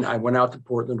plane, I went out to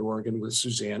Portland, Oregon with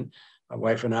Suzanne. My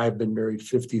wife and I have been married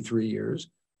 53 years.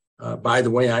 By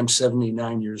the way, I'm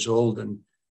 79 years old and,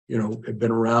 have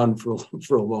been around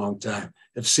for a long time.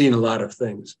 I've seen a lot of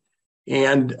things.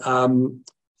 And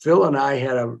Phil and I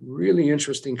had a really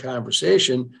interesting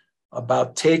conversation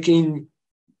about taking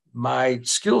my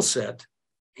skill set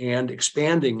and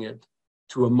expanding it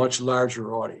to a much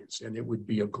larger audience, and it would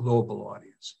be a global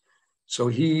audience. So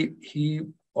he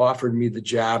offered me the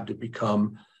job to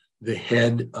become the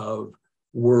head of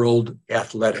world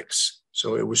athletics.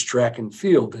 So it was track and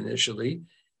field initially,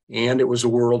 and it was a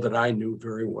world that I knew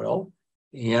very well.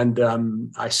 And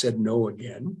I said no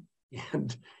again,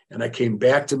 and I came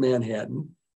back to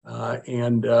Manhattan,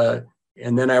 and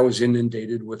then I was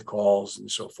inundated with calls and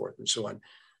so forth and so on.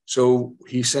 So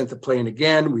he sent the plane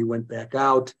again. We went back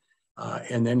out,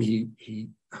 and then he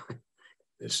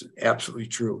this is absolutely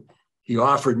true. He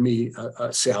offered me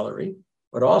a salary,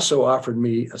 but also offered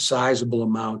me a sizable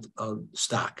amount of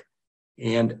stock.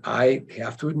 And I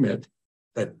have to admit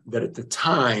that at the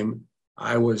time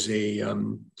I was a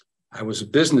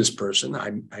business person.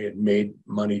 I had made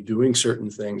money doing certain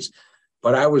things,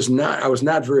 but I was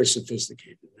not very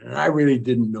sophisticated, and I really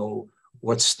didn't know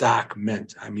what stock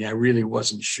meant. I mean, I really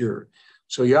wasn't sure.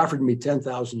 So he offered me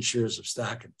 10,000 shares of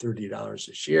stock at $30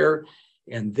 a share.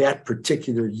 And that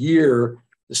particular year,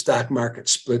 the stock market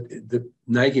split, the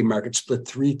Nike market split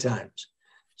 3 times.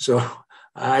 So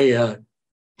I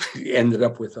ended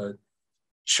up with a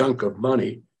chunk of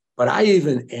money, but I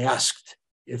even asked,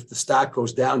 if the stock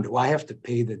goes down, do I have to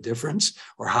pay the difference,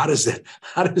 or how does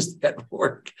that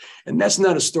work? And that's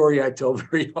not a story I tell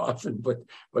very often,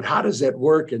 but how does that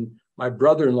work? And my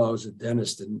brother-in-law is a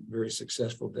dentist, and very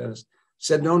successful dentist,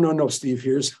 said, no, Steve,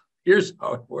 here's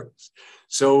how it works.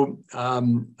 So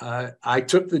I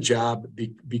took the job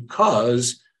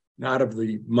because not of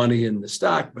the money in the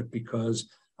stock, but because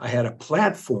I had a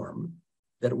platform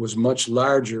that was much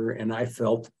larger, and I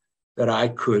felt that I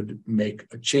could make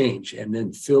a change. And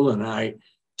then Phil and I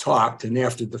talked, and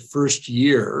after the first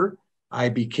year, I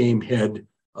became head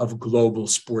of global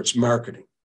sports marketing.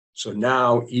 So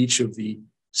now each of the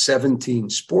 17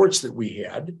 sports that we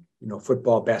had,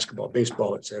 football, basketball,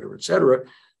 baseball, et cetera,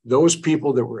 those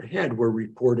people that were head were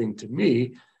reporting to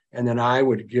me, and then I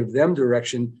would give them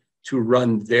direction to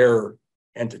run their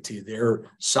entity,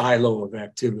 their silo of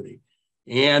activity.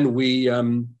 And we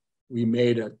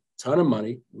made a ton of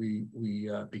money. We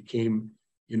became,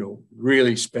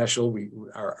 really special.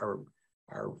 Our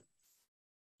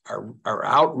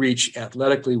outreach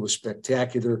athletically was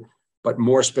spectacular, but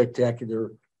more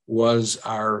spectacular was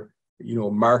our,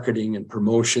 marketing and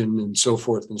promotion and so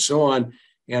forth and so on.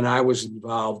 And I was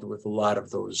involved with a lot of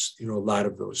those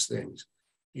things.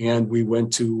 And we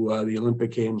went to the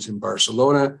Olympic Games in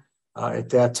Barcelona at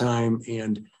that time,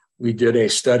 and we did a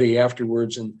study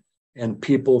afterwards, and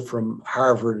people from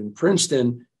Harvard and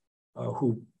Princeton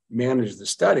who managed the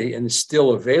study, and is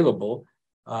still available,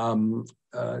 thought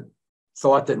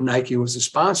that Nike was the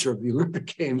sponsor of the Olympic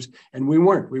Games, and we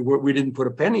weren't. We didn't put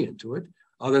a penny into it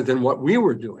other than what we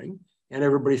were doing, and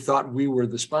everybody thought we were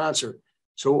the sponsor.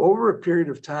 So over a period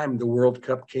of time, the World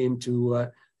Cup came to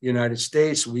the United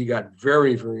States. We got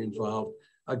very, very involved.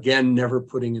 Again, never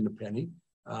putting in a penny,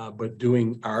 but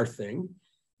doing our thing.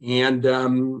 And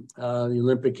the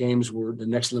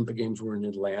next Olympic Games were in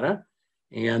Atlanta,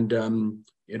 and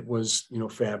it was,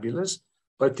 fabulous.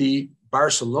 But the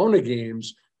Barcelona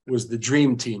Games was the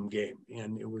dream team game,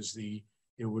 and it was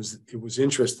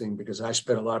interesting because I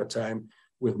spent a lot of time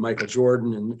with Michael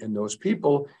Jordan and those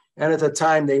people, and at the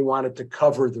time they wanted to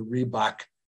cover the Reebok,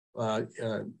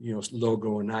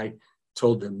 logo, and I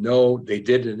told them no. They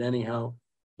did it anyhow,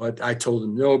 but I told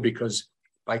them no because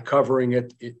by covering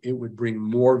it, it would bring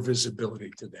more visibility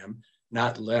to them,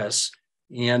 not less.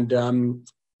 And,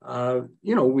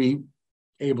 we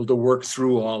able to work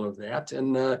through all of that.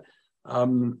 And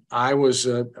I was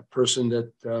a person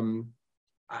that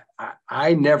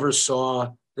I never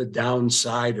saw the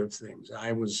downside of things.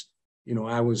 I was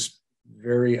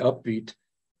very upbeat.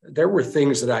 There were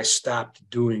things that I stopped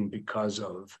doing because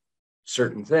of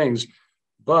certain things,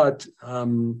 but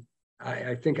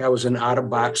I think I was an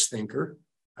out-of-box thinker.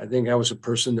 I think I was a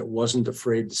person that wasn't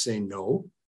afraid to say no.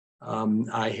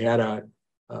 I had a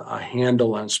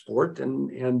handle on sport,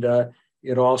 and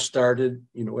it all started,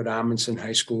 at Amundsen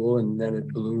High School, and then at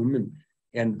Bloom,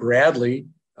 and Bradley,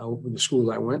 the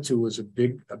school I went to, was a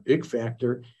big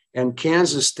factor, and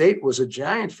Kansas State was a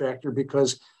giant factor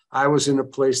because I was in a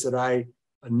place that I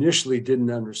initially didn't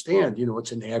understand.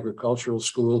 It's an agricultural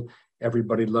school.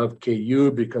 Everybody loved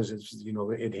KU because it's,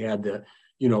 it had the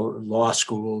law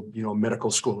school,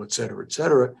 medical school, et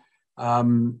cetera,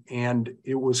 and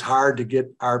it was hard to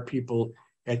get our people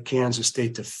at Kansas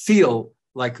State to feel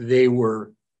like they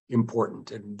were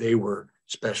important and they were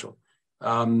special.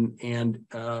 But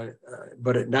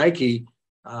at Nike,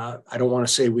 I don't want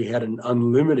to say we had an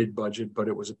unlimited budget, but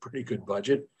it was a pretty good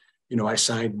budget. I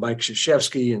signed Mike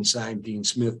Krzyzewski and signed Dean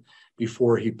Smith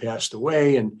before he passed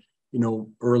away. And,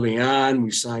 early on,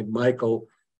 we signed Michael.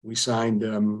 We signed,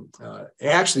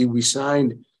 we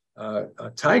signed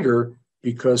Tiger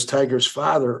because Tiger's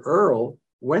father, Earl,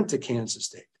 went to Kansas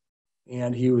State.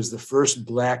 And he was the first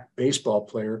Black baseball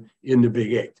player in the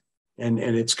Big Eight. And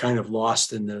it's kind of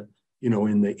lost in the,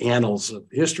 in the annals of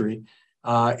history.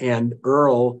 And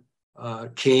Earl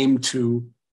came to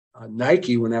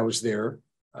Nike when I was there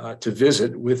to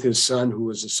visit with his son, who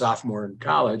was a sophomore in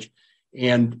college.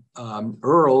 And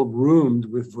Earl roomed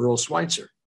with Verl Schweitzer.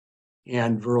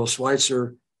 And Verl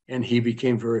Schweitzer and he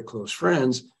became very close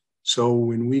friends. So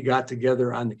when we got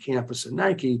together on the campus at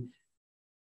Nike,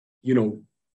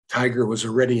 Tiger was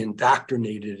already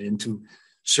indoctrinated into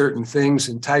certain things,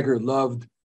 and Tiger loved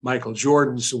Michael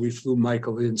Jordan. So we flew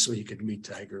Michael in so he could meet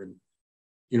Tiger, and,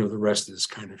 the rest is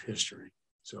kind of history.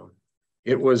 So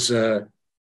it was a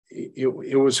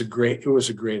great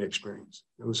experience.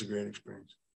 It was a great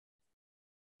experience.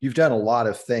 You've done a lot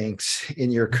of things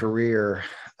in your career,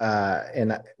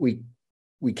 and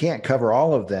we can't cover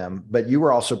all of them, but you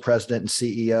were also president and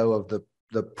CEO of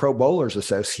the Pro Bowlers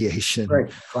Association.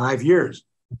 Right. 5 years.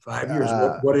 5 years.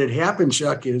 What had happened,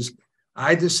 Chuck, is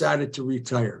I decided to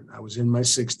retire. I was in my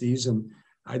 60s and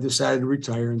I decided to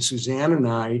retire. And Suzanne and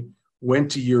I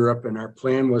went to Europe, and our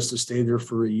plan was to stay there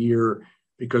for a year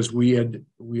because we had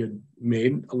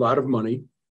made a lot of money.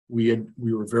 We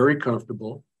were very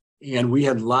comfortable, and we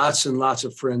had lots and lots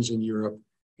of friends in Europe.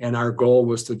 And our goal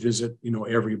was to visit,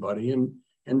 everybody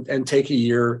and take a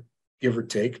year, give or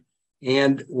take.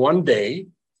 And one day,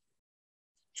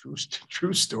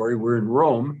 true story, we're in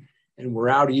Rome and we're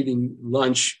out eating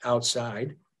lunch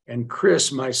outside. And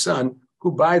Chris, my son,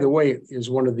 who, by the way, is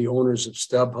one of the owners of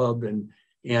StubHub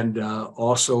and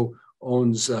also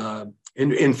owns,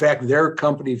 in fact, their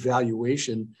company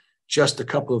valuation just a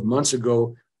couple of months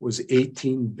ago was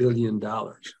 $18 billion.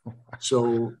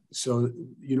 So,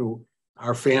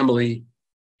 our family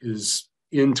is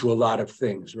into a lot of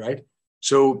things, right?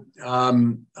 So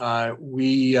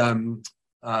we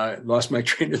lost my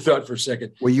train of thought for a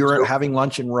second. Well, you were having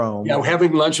lunch in Rome. Yeah,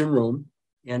 having lunch in Rome.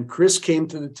 And Chris came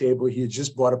to the table. He had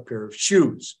just bought a pair of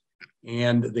shoes,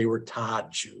 and they were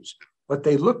Todd shoes, but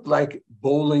they looked like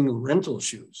bowling rental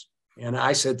shoes. And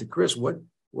I said to Chris,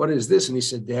 what is this? And he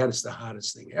said, Dad, it's the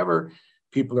hottest thing ever.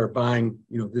 People are buying,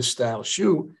 this style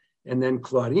shoe. And then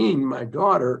Claudine, my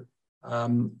daughter,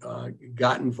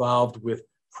 got involved with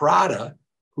Prada,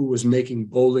 who was making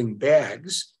bowling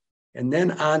bags. And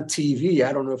then on TV,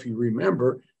 I don't know if you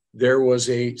remember, there was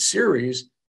a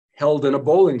series held in a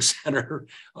bowling center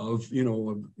of,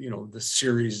 the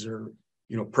series or,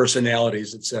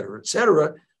 personalities, et cetera, et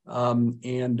cetera.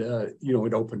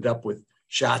 It opened up with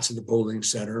shots of the bowling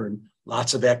center and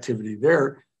lots of activity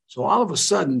there. So all of a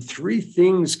sudden, 3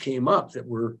 things came up that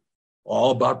were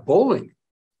all about bowling.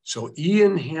 So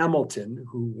Ian Hamilton,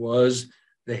 who was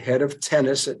the head of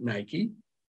tennis at Nike,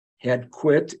 had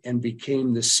quit and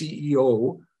became the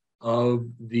CEO of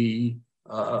the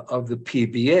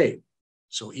PBA.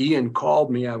 So Ian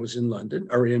called me. I was in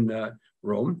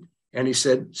Rome, and he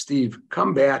said, Steve,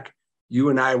 come back. You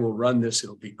and I will run this.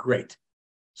 It'll be great.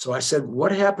 So I said,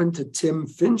 what happened to Tim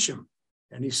Fincham?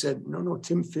 And he said, no,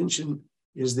 Tim Fincham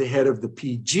is the head of the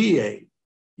PGA.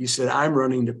 He said, I'm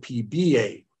running the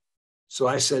PBA. So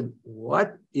I said,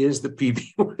 what is the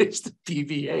PBA? What is the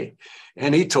PBA?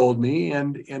 And he told me,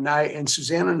 and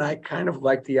Suzanne and I kind of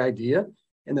liked the idea.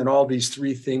 And then all these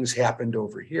 3 things happened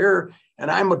over here.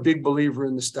 And I'm a big believer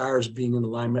in the stars being in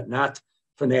alignment, not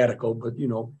fanatical, but,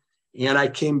 and I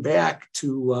came back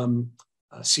to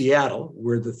Seattle,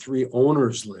 where the 3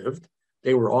 owners lived.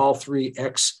 They were all 3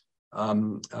 ex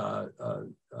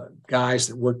guys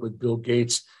that worked with Bill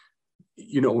Gates.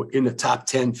 In the top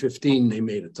 10, 15, they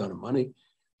made a ton of money.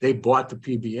 They bought the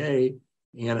PBA,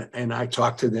 and I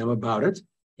talked to them about it.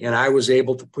 And I was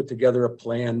able to put together a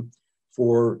plan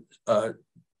for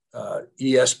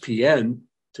ESPN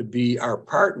to be our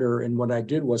partner. And what I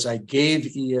did was I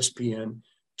gave ESPN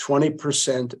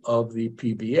 20% of the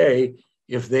PBA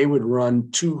if they would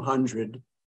run 200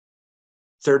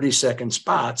 30-second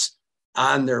spots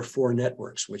on their 4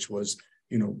 networks, which was,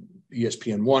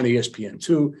 ESPN 1, ESPN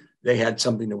 2. They had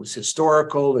something that was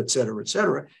historical, et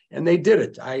cetera, and they did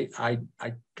it. I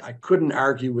couldn't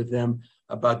argue with them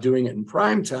about doing it in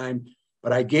prime time,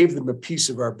 but I gave them a piece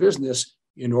of our business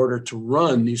in order to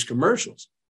run these commercials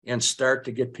and start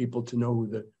to get people to know who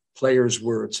the players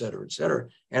were, et cetera,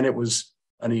 and it was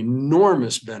an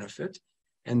enormous benefit.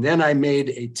 And then I made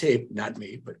a tape, not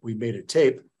me, but we made a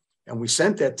tape, and we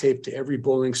sent that tape to every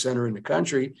bowling center in the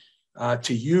country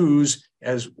to use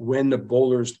as when the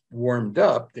bowlers warmed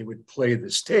up, they would play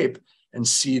this tape and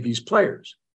see these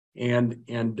players. And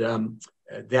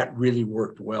that really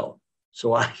worked well.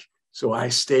 So I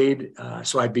stayed,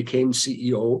 so I became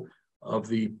CEO of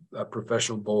the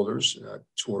Professional Bowlers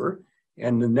Tour.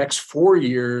 And the next 4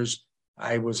 years,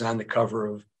 I was on the cover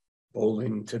of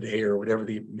Bowling Today or whatever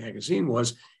the magazine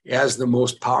was as the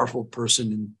most powerful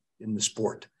person in the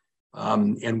sport.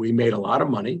 And we made a lot of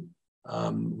money.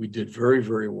 We did very,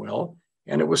 very well.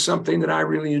 And it was something that I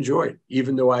really enjoyed,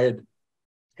 even though I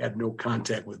had no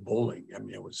contact with bowling. I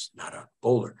mean, I was not a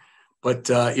bowler, but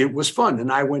it was fun.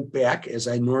 And I went back, as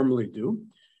I normally do,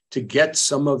 to get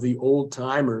some of the old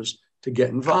timers to get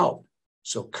involved.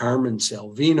 So Carmen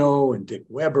Salvino and Dick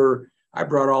Weber, I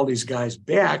brought all these guys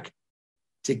back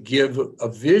to give a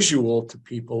visual to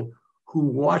people who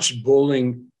watched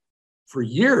bowling for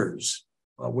years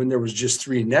when there was just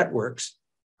 3 networks.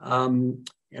 And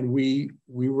we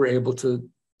were able to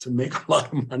make a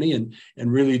lot of money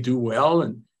and really do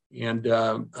well. And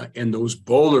those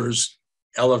bowlers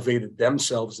elevated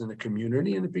themselves in the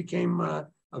community, and it became a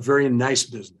very nice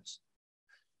business.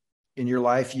 In your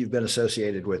life, you've been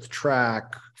associated with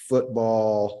track,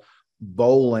 football,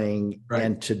 bowling, right.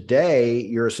 And today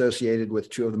you're associated with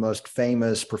 2 of the most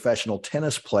famous professional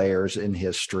tennis players in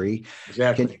history.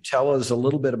 Exactly. Can you tell us a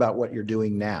little bit about what you're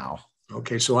doing now?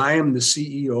 Okay, so I am the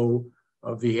CEO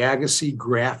of the Agassi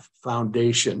Graf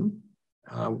Foundation.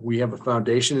 We have a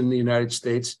foundation in the United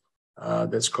States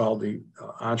that's called the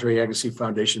Andre Agassi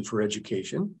Foundation for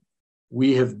Education.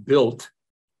 We have built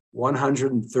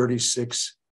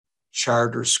 136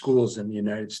 charter schools in the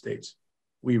United States.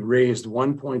 We raised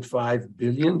 $1.5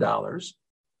 billion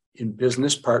in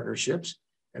business partnerships,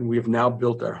 and we have now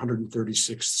built our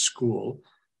 136th school,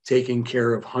 taking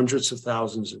care of hundreds of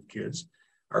thousands of kids.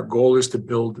 Our goal is to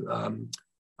build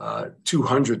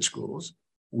 200 schools.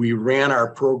 We ran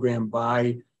our program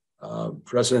by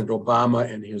President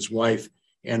Obama and his wife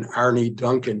and Arne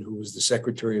Duncan, who was the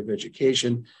Secretary of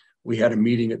Education. We had a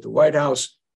meeting at the White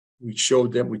House. We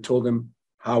showed them, we told them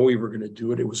how we were going to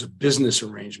do it. It was a business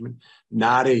arrangement,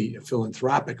 not a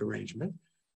philanthropic arrangement.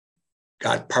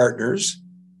 Got partners.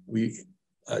 We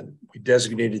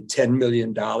designated $10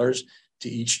 million to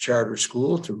each charter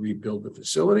school to rebuild the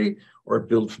facility or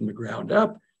build from the ground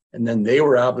up. And then they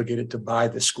were obligated to buy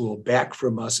the school back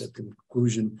from us at the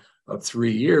conclusion of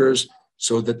 3 years,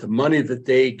 so that the money that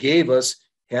they gave us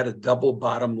had a double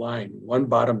bottom line. One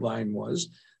bottom line was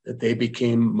that they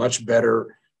became much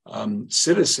better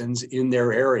citizens in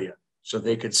their area. So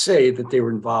they could say that they were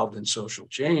involved in social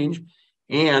change.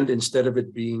 And instead of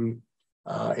it being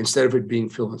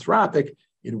philanthropic,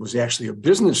 it was actually a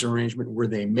business arrangement where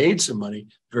they made some money,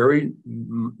 very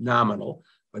nominal,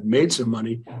 but made some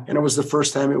money. And it was the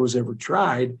first time it was ever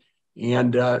tried.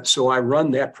 And so I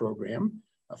run that program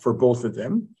for both of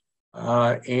them.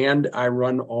 And I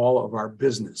run all of our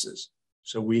businesses.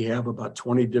 So we have about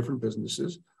 20 different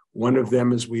businesses. One of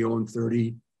them is we own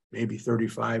 30, maybe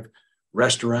 35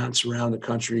 restaurants around the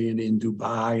country and in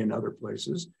Dubai and other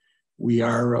places. We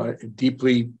are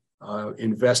deeply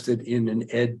invested in an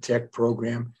ed tech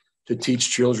program to teach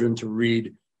children to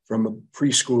read from a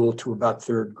preschool to about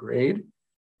 3rd grade,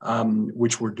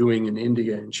 which we're doing in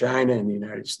India and China and the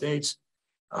United States.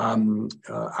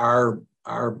 Our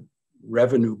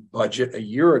revenue budget a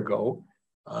year ago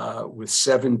with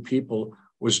 7 people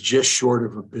was just short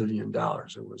of $1 billion.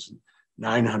 It was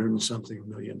 900 and something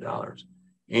million dollars.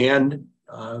 And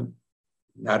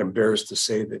not embarrassed to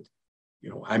say that,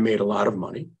 I made a lot of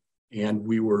money, and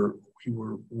we were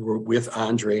with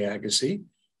Andre Agassi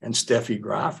and Steffi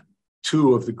Graf,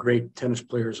 2 of the great tennis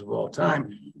players of all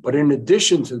time. But in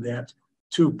addition to that,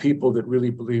 2 people that really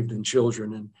believed in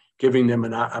children and giving them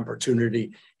an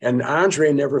opportunity. And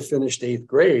Andre never finished 8th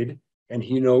grade, and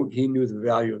he knew the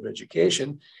value of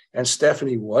education. And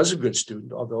Stephanie was a good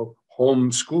student, although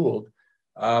homeschooled,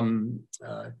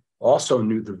 also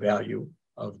knew the value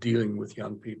of dealing with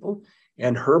young people.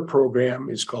 And her program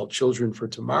is called Children for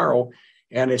Tomorrow,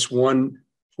 and it's one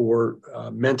for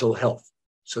mental health.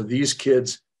 So these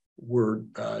kids were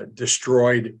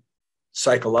destroyed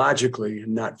psychologically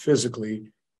and not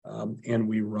physically. And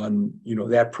we run,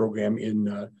 that program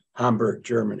in Hamburg,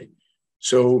 Germany.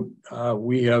 So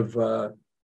we have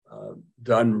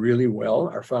done really well.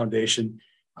 Our foundation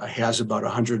has about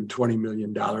 $120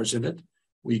 million in it.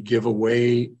 We give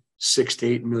away $6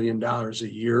 to $8 million a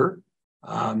year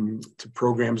to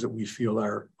programs that we feel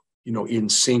are, in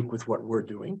sync with what we're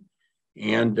doing.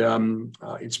 And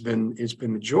it's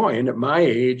been a joy. And at my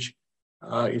age,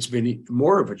 it's been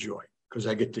more of a joy because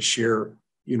I get to share,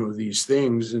 these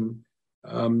things, and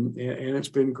it's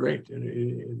been great.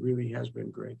 It really has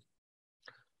been great.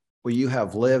 Well, you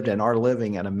have lived and are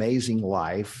living an amazing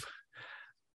life.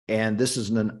 And this is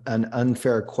an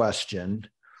unfair question,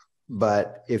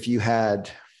 but if you had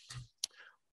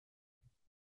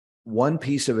one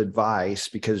piece of advice,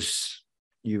 because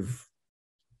you've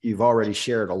already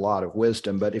shared a lot of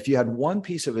wisdom, but if you had one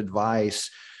piece of advice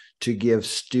to give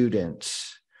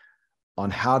students on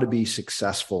how to be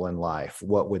successful in life,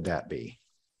 what would that be?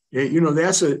 Yeah,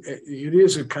 it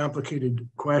is a complicated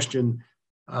question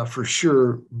for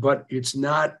sure, but it's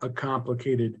not a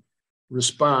complicated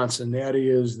response. And that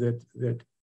is that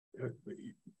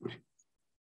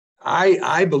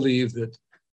I believe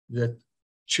that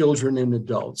children and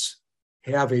adults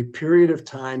have a period of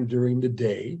time during the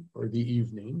day or the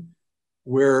evening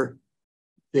where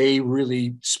they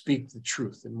really speak the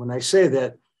truth. And when I say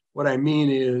that, what I mean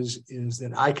is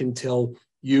that I can tell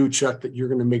you, Chuck, that you're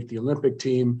going to make the Olympic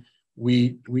team.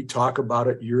 We talk about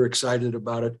it. You're excited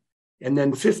about it. And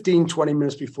then 15, 20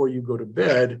 minutes before you go to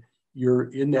bed,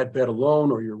 you're in that bed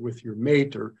alone, or you're with your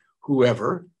mate or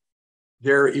whoever.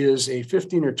 There is a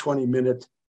 15 or 20 minute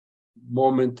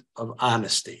moment of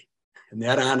honesty. And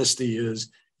that honesty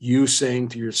is you saying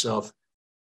to yourself,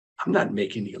 I'm not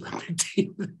making the Olympic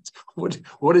team.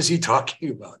 What is he talking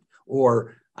about?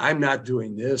 Or I'm not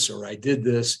doing this, or I did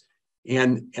this.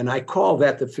 And I call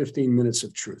that the 15 minutes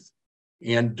of truth.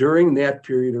 And during that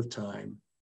period of time,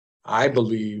 I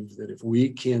believe that if we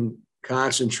can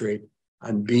concentrate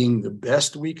on being the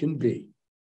best we can be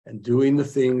and doing the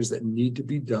things that need to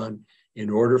be done in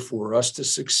order for us to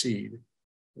succeed,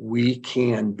 we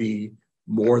can be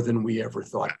more than we ever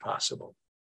thought possible.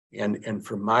 And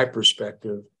from my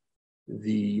perspective,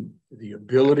 the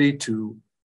ability to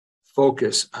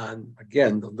focus on,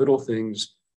 again, the little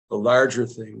things, the larger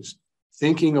things,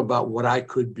 thinking about what I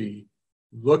could be,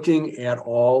 looking at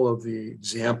all of the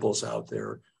examples out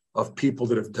there of people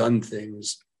that have done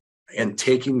things and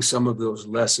taking some of those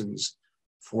lessons.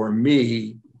 For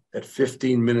me, that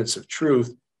 15 minutes of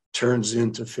truth turns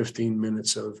into 15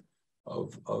 minutes of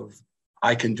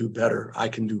I can do better, I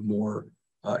can do more,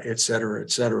 et cetera,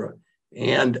 et cetera.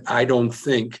 And I don't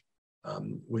think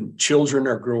when children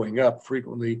are growing up,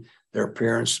 frequently their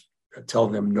parents tell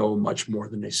them no much more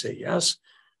than they say yes.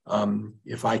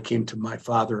 If I came to my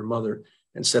father or mother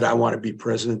and said, I want to be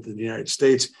president of the United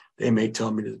States, they may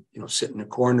tell me to, sit in a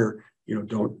corner,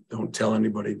 don't tell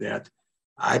anybody that.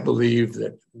 I believe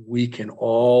that we can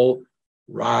all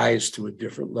rise to a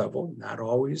different level, not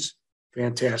always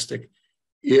fantastic,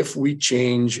 if we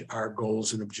change our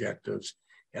goals and objectives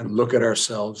and look at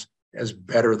ourselves as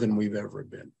better than we've ever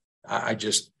been. I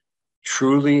just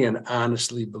truly and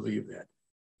honestly believe that.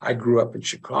 I grew up in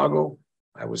Chicago.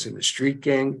 I was in a street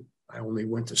gang. I only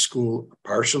went to school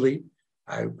partially.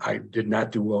 I did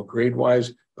not do well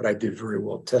grade-wise, but I did very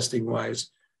well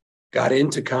testing-wise. Got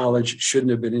into college,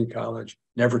 shouldn't have been in college,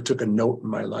 never took a note in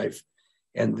my life.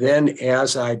 And then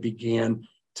as I began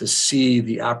to see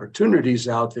the opportunities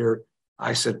out there,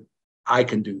 I said, I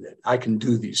can do that. I can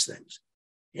do these things.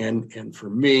 And for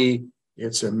me,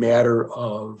 it's a matter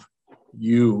of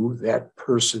you, that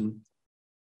person,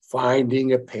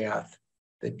 finding a path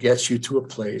that gets you to a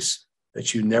place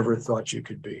that you never thought you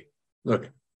could be. Look,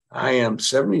 I am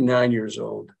 79 years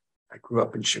old. I grew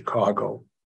up in Chicago.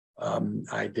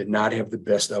 I did not have the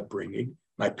best upbringing.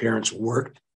 My parents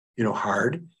worked,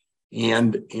 hard.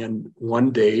 And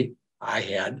one day I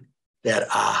had that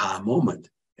aha moment.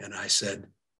 And I said,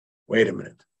 wait a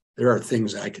minute, there are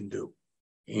things I can do.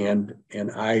 And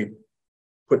I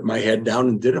put my head down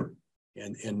and did them.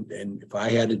 And if I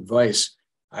had advice,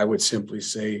 I would simply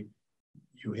say,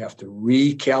 you have to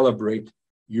recalibrate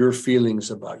your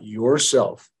feelings about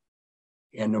yourself.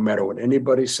 And no matter what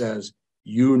anybody says,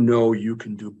 you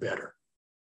can do better.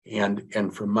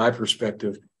 And from my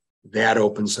perspective, that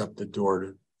opens up the door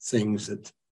to things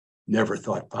that never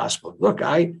thought possible. Look,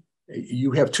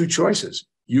 you have two choices.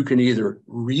 You can either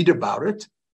read about it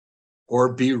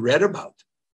or be read about.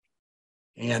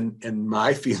 And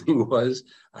my feeling was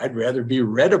I'd rather be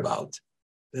read about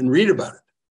than read about it.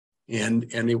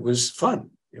 And it was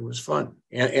fun. It was fun.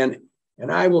 And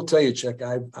I will tell you, Chuck,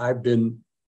 I've been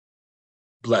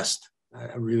blessed.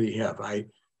 I really have. I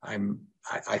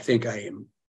think I am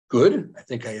good. I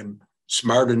think I am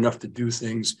smart enough to do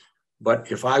things.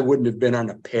 But if I wouldn't have been on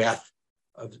a path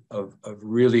of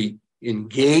really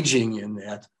engaging in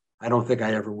that, I don't think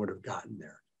I ever would have gotten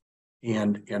there.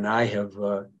 And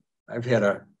I've had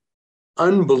an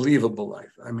unbelievable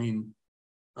life. I mean,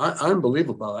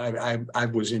 unbelievable. I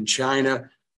was in China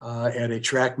at a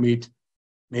track meet,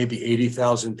 maybe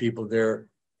 80,000 people there.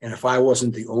 And if I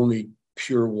wasn't the only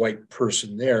pure white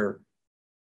person there,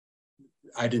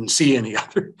 I didn't see any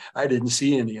others.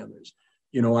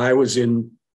 I was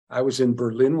in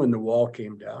Berlin when the wall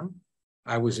came down.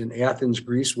 I was in Athens,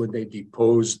 Greece, when they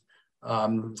deposed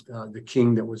the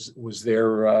king that was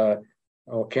there. I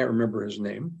can't remember his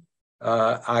name.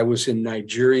 I was in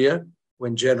Nigeria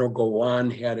when General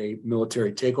Gowon had a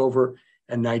military takeover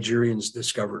and Nigerians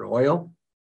discovered oil.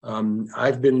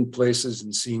 I've been in places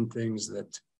and seen things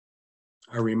that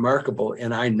are remarkable,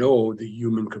 and I know the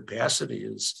human capacity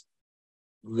is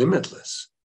limitless.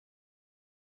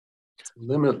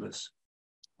 Limitless.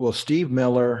 Well, Steve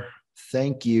Miller,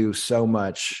 thank you so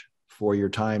much for your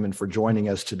time and for joining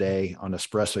us today on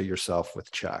Espresso Yourself with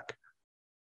Chuck.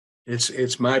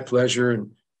 It's my pleasure.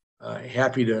 And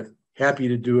happy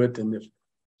to do it. And if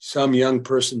some young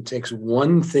person takes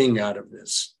one thing out of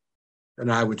this, then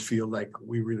I would feel like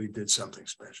we really did something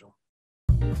special.